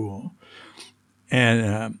so cool.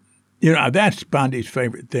 And, that's Bondi's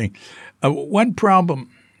favorite thing. One problem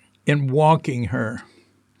in walking her,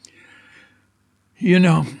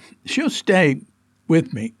 she'll stay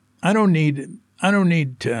with me. I don't need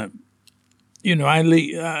to, I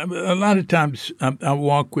leave, a lot of times I'll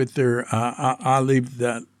walk with her. I'll leave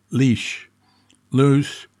the leash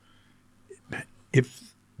loose.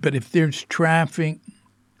 But if there's traffic,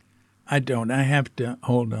 I don't. I have to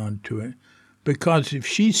hold on to it. Because if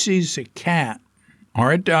she sees a cat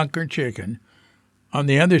or a duck or chicken on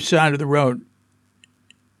the other side of the road,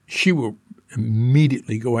 she will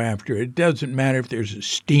immediately go after it. It doesn't matter if there's a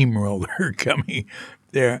steamroller coming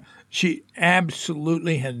there. She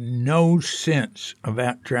absolutely has no sense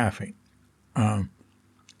about traffic.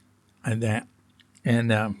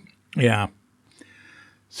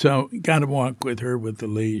 So got to walk with her with the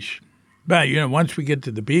leash. But, once we get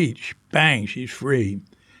to the beach, bang, she's free.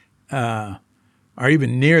 Or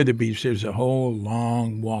even near the beach, there's a whole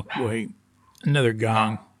long walkway, another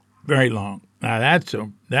gong, very long. Now, that's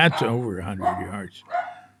over 100 yards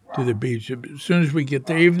to the beach. As soon as we get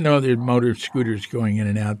there, even though there's motor scooters going in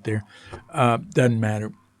and out there, doesn't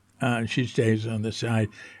matter. She stays on the side.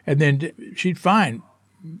 And then she's fine.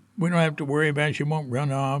 We don't have to worry about it. She won't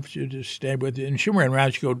run off. She'll just stay with it. And she'll run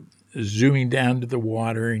around. She'll go zooming down to the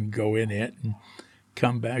water and go in it and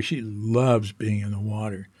come back. She loves being in the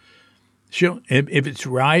water. If it's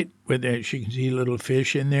right, she can see little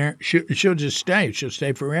fish in there, she'll just stay. She'll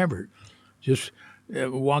stay forever. Just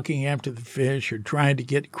walking after the fish or trying to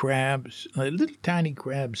get crabs, little tiny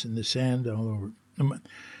crabs in the sand all over.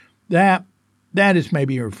 That is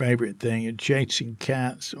maybe her favorite thing, and chasing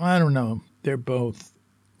cats. Well, I don't know. They're both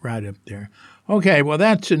right up there. Okay, well,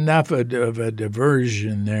 that's enough of a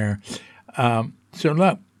diversion there. So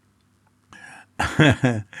look,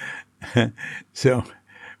 so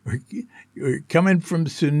we're coming from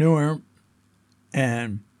Sanur,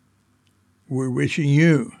 and we're wishing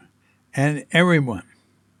you and everyone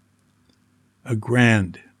a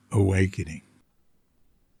grand awakening.